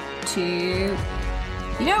going to...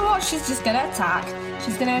 You know what? She's just gonna attack.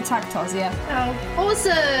 She's gonna attack Tosia. Oh,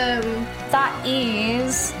 awesome! That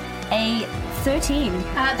is a 13.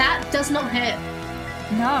 That does not hit.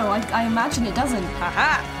 No, I imagine it doesn't.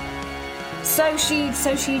 Haha. So she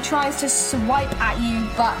tries to swipe at you,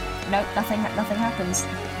 but nope, nothing happens.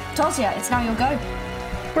 Tosia, it's now your go.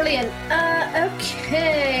 Brilliant.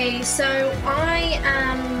 Okay, so I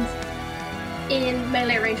am in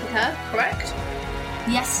melee range with her, correct?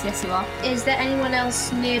 Yes, you are. Is there anyone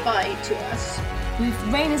else nearby to us?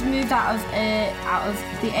 Raina's moved out of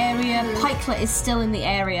the area. Pikelet is still in the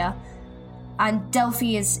area, and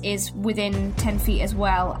Delphi is within 10 feet as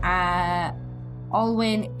well.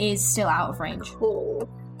 Alwyn is still out of range. Cool.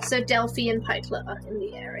 So Delphi and Pikelet are in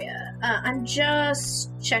the area. I'm just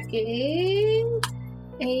checking.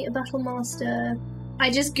 A Battlemaster.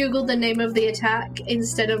 I just googled the name of the attack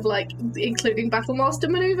instead of including Battlemaster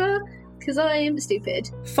maneuver because I am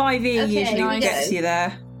stupid. 5e usually gets you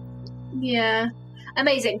there. Yeah.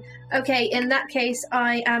 Amazing. Okay, in that case,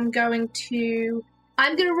 I'm going to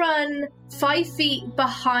run 5 feet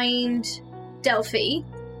behind Delphi.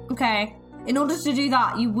 Okay. In order to do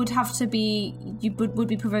that, you would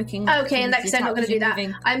be provoking. Okay, in that case, I'm not going to do that.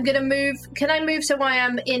 Moving. I'm going to move. Can I move so I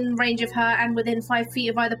am in range of her and within 5 feet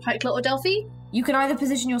of either Pikelet or Delphi? You can either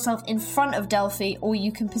position yourself in front of Delphi, or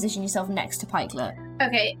you can position yourself next to Pikelet.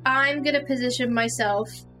 Okay, I'm going to position myself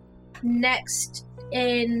next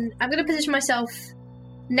to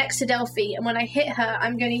Delphi, and when I hit her,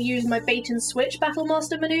 I'm going to use my bait and switch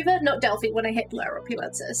Battlemaster maneuver, not Delphi, when I hit Lyra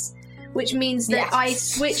Pulensis. Which means that I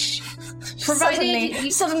switch...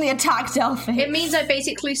 Suddenly attack Delphi. It means I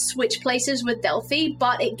basically switch places with Delphi,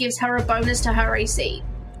 but it gives her a bonus to her AC.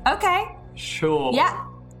 Okay. Sure. Yeah.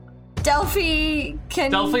 Delphi,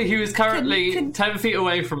 who is currently 10 feet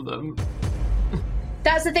away from them.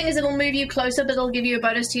 That's the thing, is it'll move you closer, but it'll give you a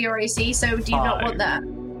bonus to your AC, so do you not want that?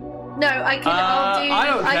 No, I can. I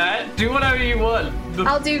don't care. Do whatever you want.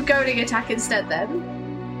 I'll do goading attack instead then.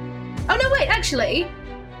 Oh no, wait, actually,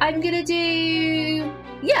 I'm gonna do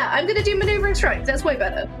maneuvering strike. That's way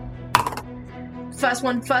better. First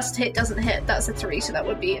hit doesn't hit. That's a 3, so that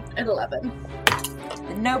would be an 11.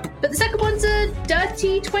 Nope. But the second one's a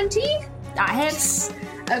dirty 20. That hits.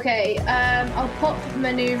 Okay, I'll pop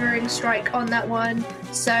Maneuvering Strike on that one.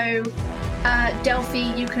 So,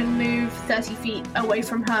 Delphi, you can move 30 feet away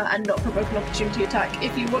from her and not provoke an opportunity attack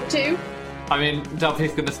if you want to. I mean,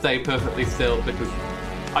 Delphi's going to stay perfectly still because...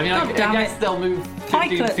 I mean, I guess they'll move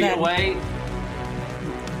 15 feet away.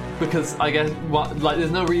 Because I guess,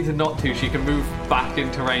 there's no reason not to. She can move back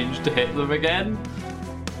into range to hit them again.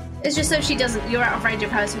 It's just so she doesn't... You're out of range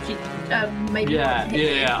of her, so she maybe...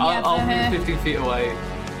 Yeah. I'll move 15 feet away.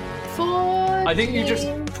 14. I think you just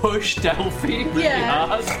push Delphi really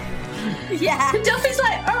hard. Yeah. Delphi's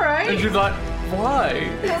like, alright. And she's like, why?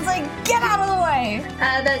 It was like, get out of the way.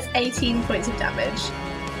 That's 18 points of damage.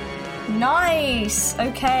 Nice.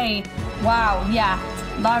 Okay. Wow. Yeah.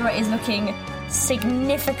 Lyra is looking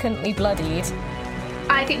significantly bloodied.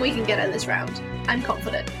 I think we can get her this round. I'm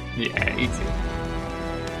confident. Yeah, easy.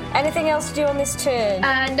 Anything else to do on this turn?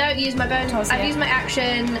 No, use my bonus. I've used my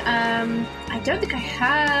action. I don't think I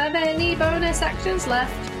have any bonus actions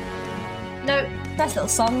left. Nope. Nice little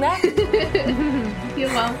song there. You're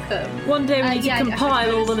welcome. One day we need to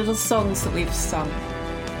compile all the little songs that we've sung.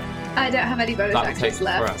 I don't have any bonus actions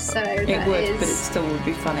left, so it would, but it still would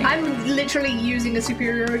be funny. I'm literally using a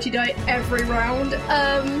superiority die every round.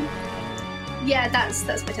 Yeah, that's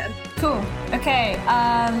my turn. Cool. Okay,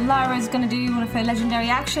 Lyra's gonna do one of her legendary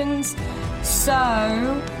actions.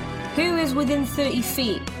 So, who is within 30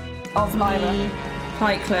 feet of Lyra?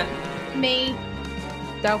 Pikelet. Me.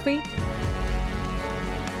 Delphi?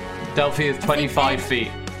 Delphi is 25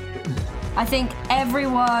 feet. I think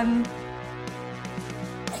everyone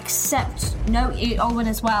except Olwen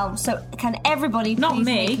as well. So can everybody please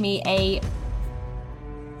make me a...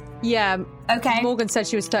 Yeah. Okay. Morgan said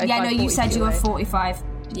she was 35. Yeah, no, you said you were 45.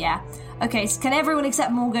 Yeah. Okay, so can everyone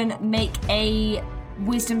except Morgan make a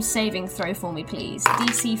wisdom saving throw for me, please?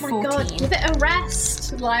 DC 14. Oh my god, give it a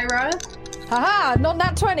rest, Lyra. Haha, not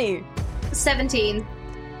nat 20. 17.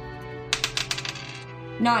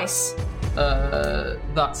 Nice.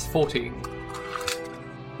 That's 14.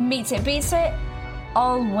 Meets it, beats it.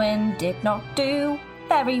 Olwen did not do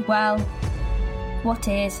very well. What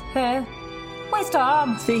is her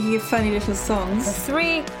wisdom? Speaking of funny little songs. So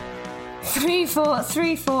 3 for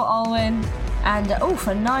Olwen, and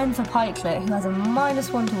for 9 for Pikelet, who has a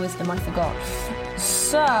 -1 to wisdom, I forgot.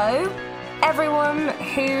 So, everyone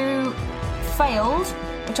who failed,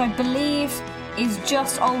 which I believe is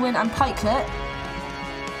just Olwen and Pikelet,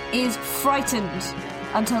 is frightened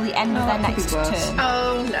until the end of their next turn.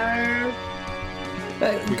 Oh no.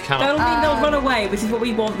 But we cannot. That'll mean they'll run away, which is what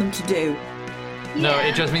we want them to do. No,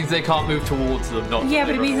 it just means they can't move towards them, not Yeah,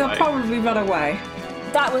 but it means they'll probably run away.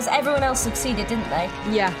 That was everyone else succeeded, didn't they?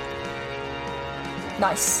 Yeah.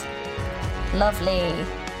 Nice. Lovely.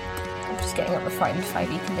 I'm just getting up the frightened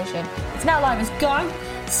 5e condition. It's now Lyra's go,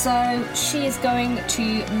 so she is going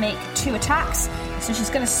to make 2 attacks. So she's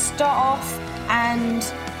going to start off, and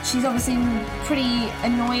she's obviously pretty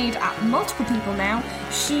annoyed at multiple people now.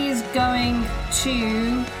 She's going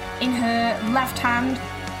to, in her left hand,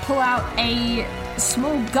 pull out a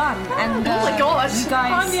small gun, and oh my god, you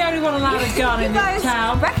guys, I'm the only one allowed a gun in this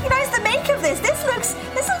town. Recognize the make of this. This looks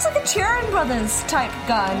like a Turing Brothers type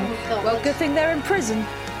gun. Well, good thing they're in prison.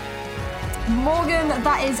 Morgan,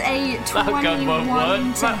 that is a 21. That gun won't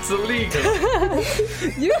work. That's illegal.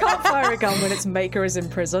 You can't fire a gun when its maker is in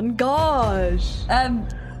prison. Gosh.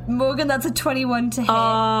 Morgan, that's a 21 to hit.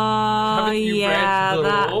 Haven't you read the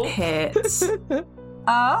that rule? hits.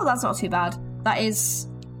 Oh, that's not too bad. That is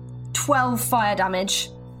 12 fire damage.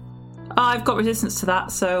 I've got resistance to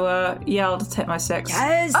that, so I'll just take my 6.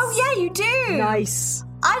 Yes. Oh yeah, you do. Nice.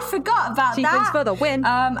 I forgot about that. Tieflings for the win.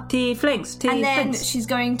 Tieflings. And then she's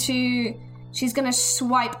going to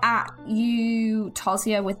swipe at you,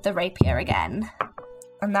 Tosia, with the rapier again.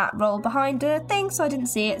 And that rolled behind her thing, so I didn't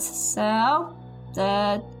see it. So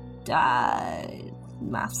the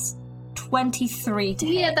maths 23 to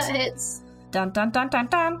hit. Yeah, that hits. Dun dun dun dun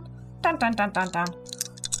dun dun dun dun dun dun.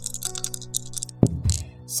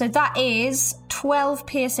 So that is 12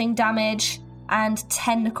 piercing damage and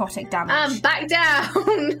 10 necrotic damage. Back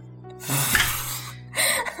down.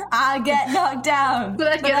 I get knocked down, but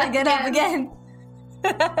I get up again.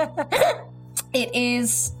 It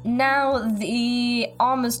is now the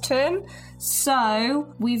armor's turn. So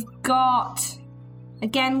we've got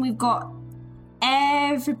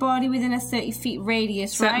everybody within a 30 feet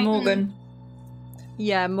radius, except right? Morgan.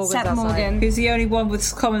 Yeah, Morgan's Except outside. Morgan. Who's the only one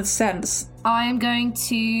with common sense. I am going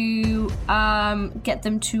to get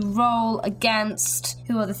them to roll against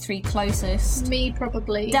who are the 3 closest. Me,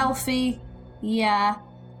 probably. Delphi, yeah.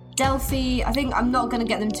 Delphi, I think I'm not going to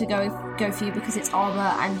get them to go for you because it's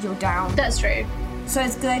armor and you're down. That's true. So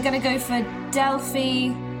they're going to go for Delphi,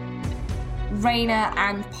 Raina,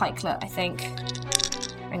 and Pikelet, I think.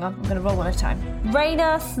 Hang on, I'm going to roll one at a time.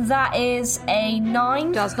 Raina, that is a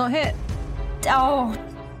 9. Does not hit. Oh,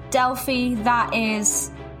 Delphi, that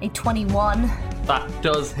is a 21. That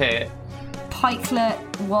does hit. Pikelet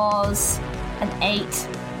was an 8.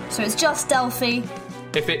 So it's just Delphi.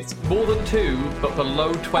 If it's more than 2, but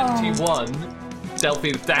below 21,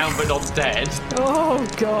 Delphi's down but not dead. Oh,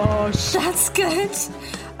 gosh. That's good.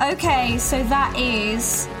 Okay, so that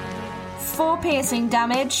is 4 piercing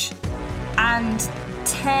damage and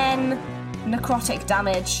 10 necrotic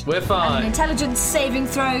damage. We're fine. And an intelligence saving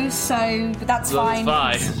throw, but that's fine.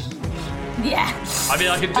 That's fine. Yeah. I mean,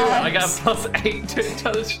 I can do it. I get a +8 to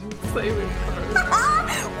intelligence saving throw.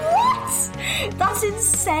 What? That's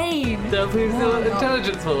insane. Delphi's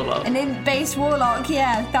intelligence warlock. An in-base warlock,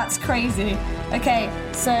 yeah, that's crazy. Okay,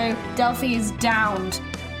 so Delphi is downed.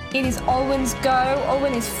 It is Olwen's go.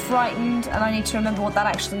 Olwen is frightened, and I need to remember what that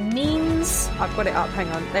actually means. I've got it up, hang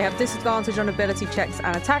on. They have disadvantage on ability checks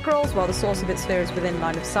and attack rolls while the source of its sphere is within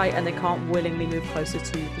line of sight and they can't willingly move closer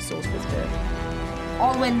to the source of its sphere.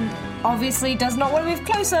 Olwen obviously does not want to move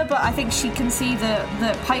closer, but I think she can see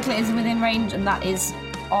that Pikelet is within range, and that is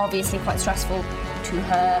obviously quite stressful to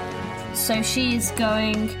her. So she is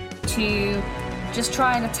going to just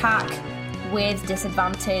try and attack with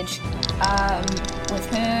disadvantage with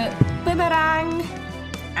her boomerang.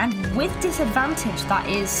 And with disadvantage, that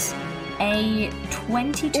is a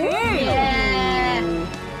 22. Ooh, yeah.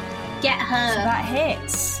 Get her. So that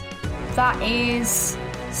hits. That is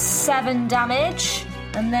 7 damage.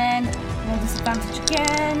 And then roll disadvantage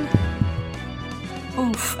again.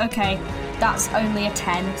 Oof, okay. That's only a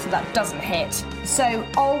 10, so that doesn't hit. So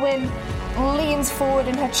Olwen leans forward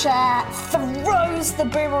in her chair, throws the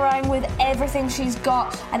boomerang with everything she's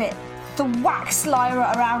got, and it thwacks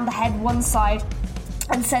Lyra around the head one side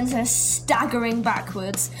and sends her staggering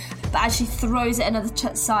backwards. But as she throws it on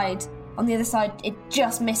the other side, it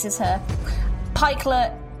just misses her.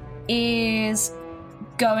 Pikelet is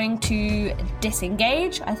going to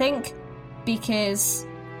disengage, I think, because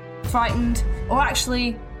frightened. Or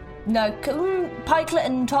actually, no, Pikelet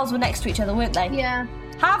and Toz were next to each other, weren't they? Yeah.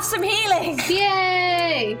 Have some healing!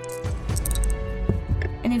 Yay!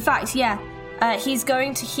 And in fact, he's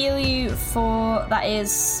going to heal you for, that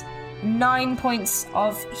is 9 points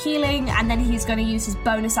of healing, and then he's going to use his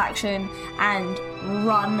bonus action and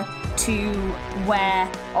run to where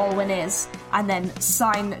Olwen is, and then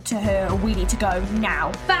sign to her, we need to go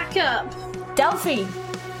now. Back up! Delphi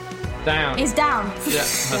Down. is down. Yeah.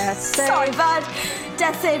 Yes. Sorry, bud.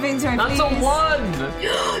 Death saving throw, That's please. a 1!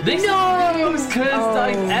 This is the most cursed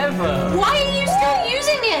dice ever! Why are you still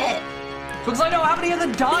using it? Because I don't have any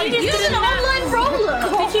other dice! Use an online roller!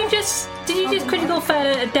 Did you just critical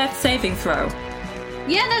fail a death saving throw?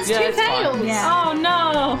 Yeah, that's Yeah, 2 it's fine. fails. Yeah. Oh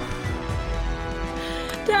no!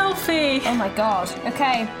 Delphi! Oh my god.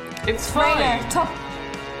 Okay. It's fine!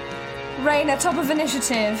 Raina, top of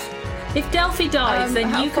initiative. If Delphi dies, then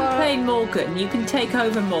how you can far- play Morgan. You can take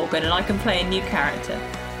over Morgan, and I can play a new character.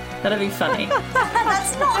 That'll be funny.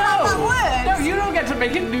 That's not how that works. No, you don't get to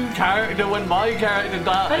make a new character when my character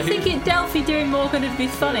dies. I think Delphi doing Morgan would be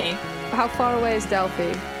funny. How far away is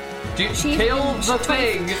Delphi? She's Kill in the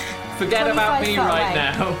thing! Forget about 25 me foot right away.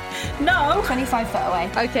 now. No! 25 foot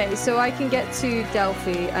away. Okay, so I can get to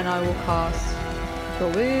Delphi and I will cast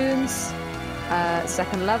Cure Wounds,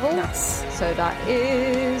 2nd level. Nice. So that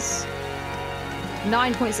is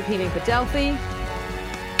 9 points of healing for Delphi.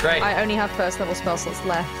 Great. I only have 1st level spell slots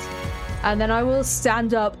left. And then I will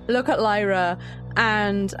stand up, look at Lyra,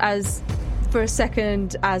 and for a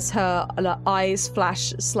second, as her eyes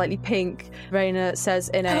flash slightly pink, Raina says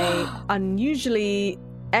in a unusually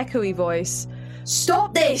echoey voice,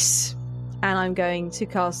 "Stop this!" And I'm going to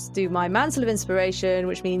do my Mantle of Inspiration,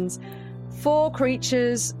 which means 4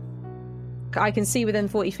 creatures I can see within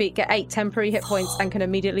 40 feet get 8 temporary hit points and can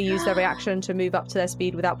immediately use their reaction to move up to their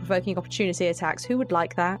speed without provoking opportunity attacks. Who would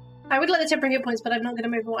like that? I would like the temporary hit points, but I'm not going to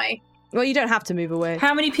move away. Well, you don't have to move away.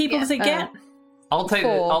 How many people does it get? I'll take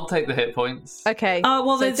 4. I'll take the hit points. Okay. Oh,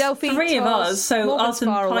 well, so there's Delphi, 3 of Toz, us, so Morgan's us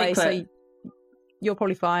and far away, so Pikelet. you're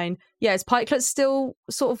probably fine. Yeah, is Pikelet still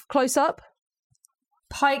sort of close up?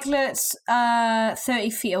 Pikelet's 30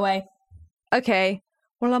 feet away. Okay.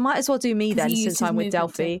 Well, I might as well do me 'Cause then, he used since his I'm with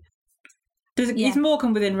movement Delphi. Yeah. Is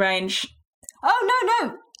Morgan within range?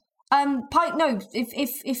 Oh, no. Pike, no.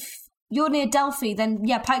 If you're near Delphi, then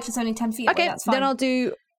yeah, Pikelet's only 10 feet away. Okay, That's fine. then I'll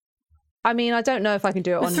do... I mean, I don't know if I can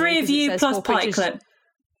do it The on 3 of because it you says plus 4 creatures. Pikelet.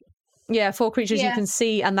 Yeah, 4 creatures you Yeah. can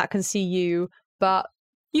see and that can see you, but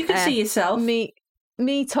You can see yourself. me...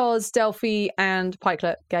 me, Toz, Delphi, and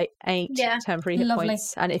Pikelet get 8 temporary hit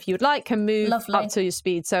points. And if you would like, can move up to your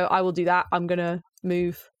speed. So I will do that. I'm going to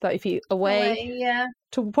move 30 feet away.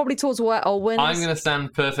 Probably towards where Olwyn is. I'm going to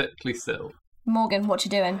stand perfectly still. Morgan, what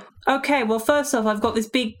you doing? Okay, well, first off, I've got this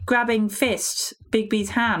big grabbing fist,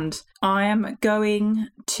 Bigby's hand. I'm going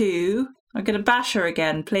to bash her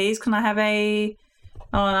again, please. Can I have a...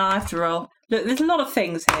 Oh, no, I have to roll. Look, there's a lot of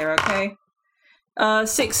things here, okay?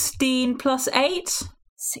 16 plus 8?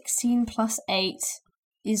 16 plus 8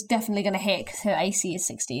 is definitely going to hit because her AC is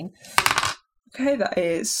 16. Okay, that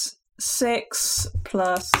is 6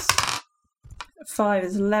 plus 5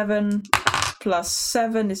 is 11, plus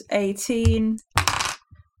 7 is 18,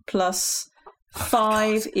 plus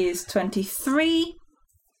 5 is 23.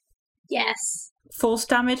 Yes. Force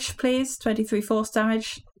damage, please. 23 force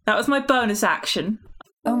damage. That was my bonus action.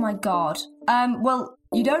 Oh my god. Well,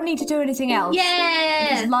 you don't need to do anything else.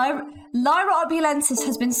 Yeah! Lyra Arbulensis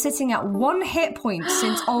has been sitting at 1 hit point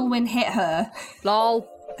since Olwyn hit her. Lol.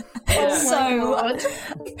 So,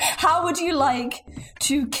 how would you like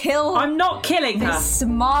to kill... I'm not killing her. This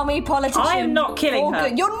smarmy politician. I am not killing her.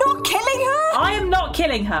 You're not killing her? I am not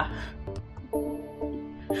killing her.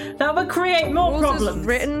 That would create more problems.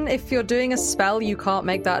 Written, if you're doing a spell, you can't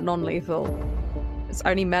make that non-lethal. It's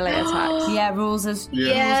only melee attacks. Yeah, rules is...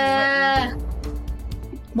 Yeah.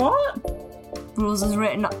 What? Rules is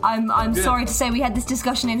written. I'm sorry to say we had this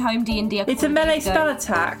discussion in home D&D. It's a melee spell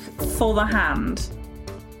attack for the hand.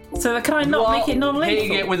 So can I not make it non-lethal?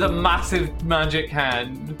 Hitting it with a massive magic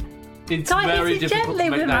hand. It's very difficult to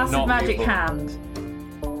make with a that massive magic hand.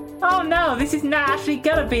 Oh no, this is not actually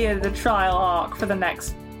gonna be the trial arc for the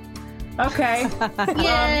next... Okay.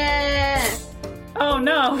 Yeah. Oh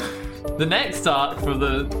no. The next arc for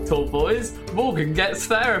the tall boys, Morgan gets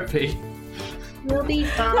therapy. We'll be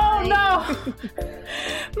fine. Oh no!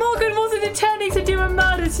 Morgan wasn't intending to do a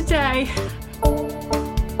murder today.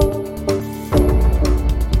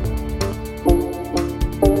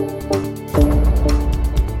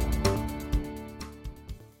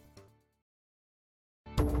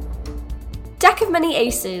 Deck of Many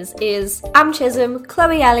Aces is Am Chisholm,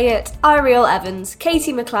 Chloe Elliott, Iriel Evans,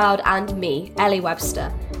 Katie McLeod, and me, Ellie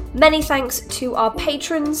Webster. Many thanks to our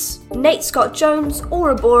patrons, Nate Scott Jones,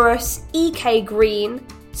 Ouroboros, EK Green,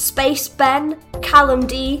 Space Ben, Callum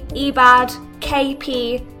D, Ebad,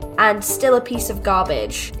 KP, and Still a Piece of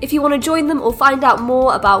Garbage. If you want to join them or find out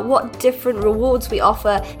more about what different rewards we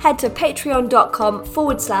offer, head to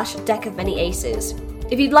patreon.com/Deck of Many Aces.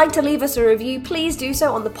 If you'd like to leave us a review, please do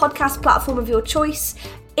so on the podcast platform of your choice.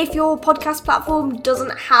 If your podcast platform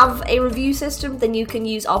doesn't have a review system, then you can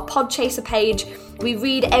use our Podchaser page. We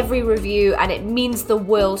read every review and it means the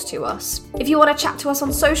world to us. If you want to chat to us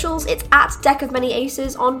on socials, it's at Deck of Many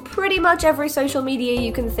Aces on pretty much every social media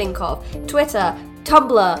you can think of. Twitter,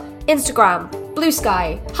 Tumblr, Instagram, Blue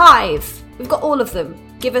Sky, Hive. We've got all of them.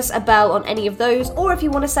 Give us a bell on any of those, or if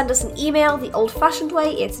you want to send us an email the old-fashioned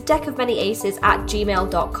way, it's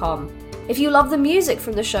deckofmanyaces@gmail.com. If you love the music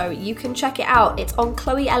from the show, you can check it out. It's on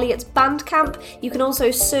Chloe Elliott's Bandcamp. You can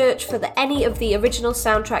also search for any of the original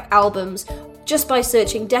soundtrack albums just by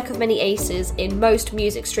searching Deck of Many Aces in most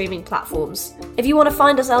music streaming platforms. If you want to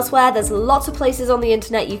find us elsewhere, there's lots of places on the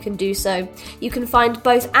internet you can do so. You can find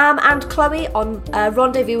both Am and Chloe on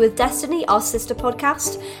Rendezvous with Destiny, our sister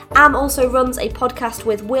podcast. Am also runs a podcast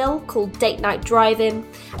with Will called Date Night Drive-In,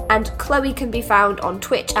 and Chloe can be found on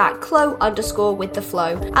Twitch at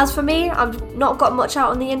Chloe_with_the_flow. As for me, I've not got much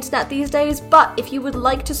out on the internet these days, but if you would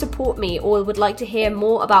like to support me or would like to hear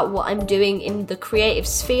more about what I'm doing in the creative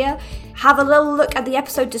sphere, have a little look at the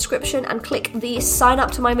episode description and click the sign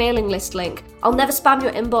up to my mailing list link. I'll never spam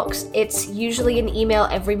your inbox. It's usually an email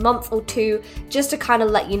every month or two just to kind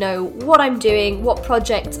of let you know what I'm doing, what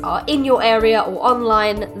projects are in your area or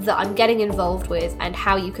online that I'm getting involved with, and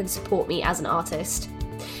how you can support me as an artist.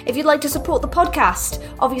 If you'd like to support the podcast,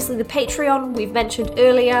 obviously the Patreon we've mentioned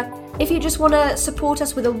earlier. If you just want to support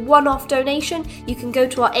us with a one-off donation, you can go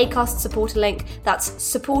to our Acast supporter link. That's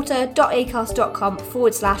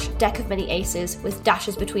supporter.acast.com/Deck of Many Aces with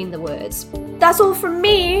dashes between the words. That's all from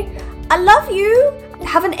me. I love you.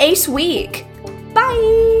 Have an ace week.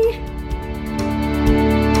 Bye.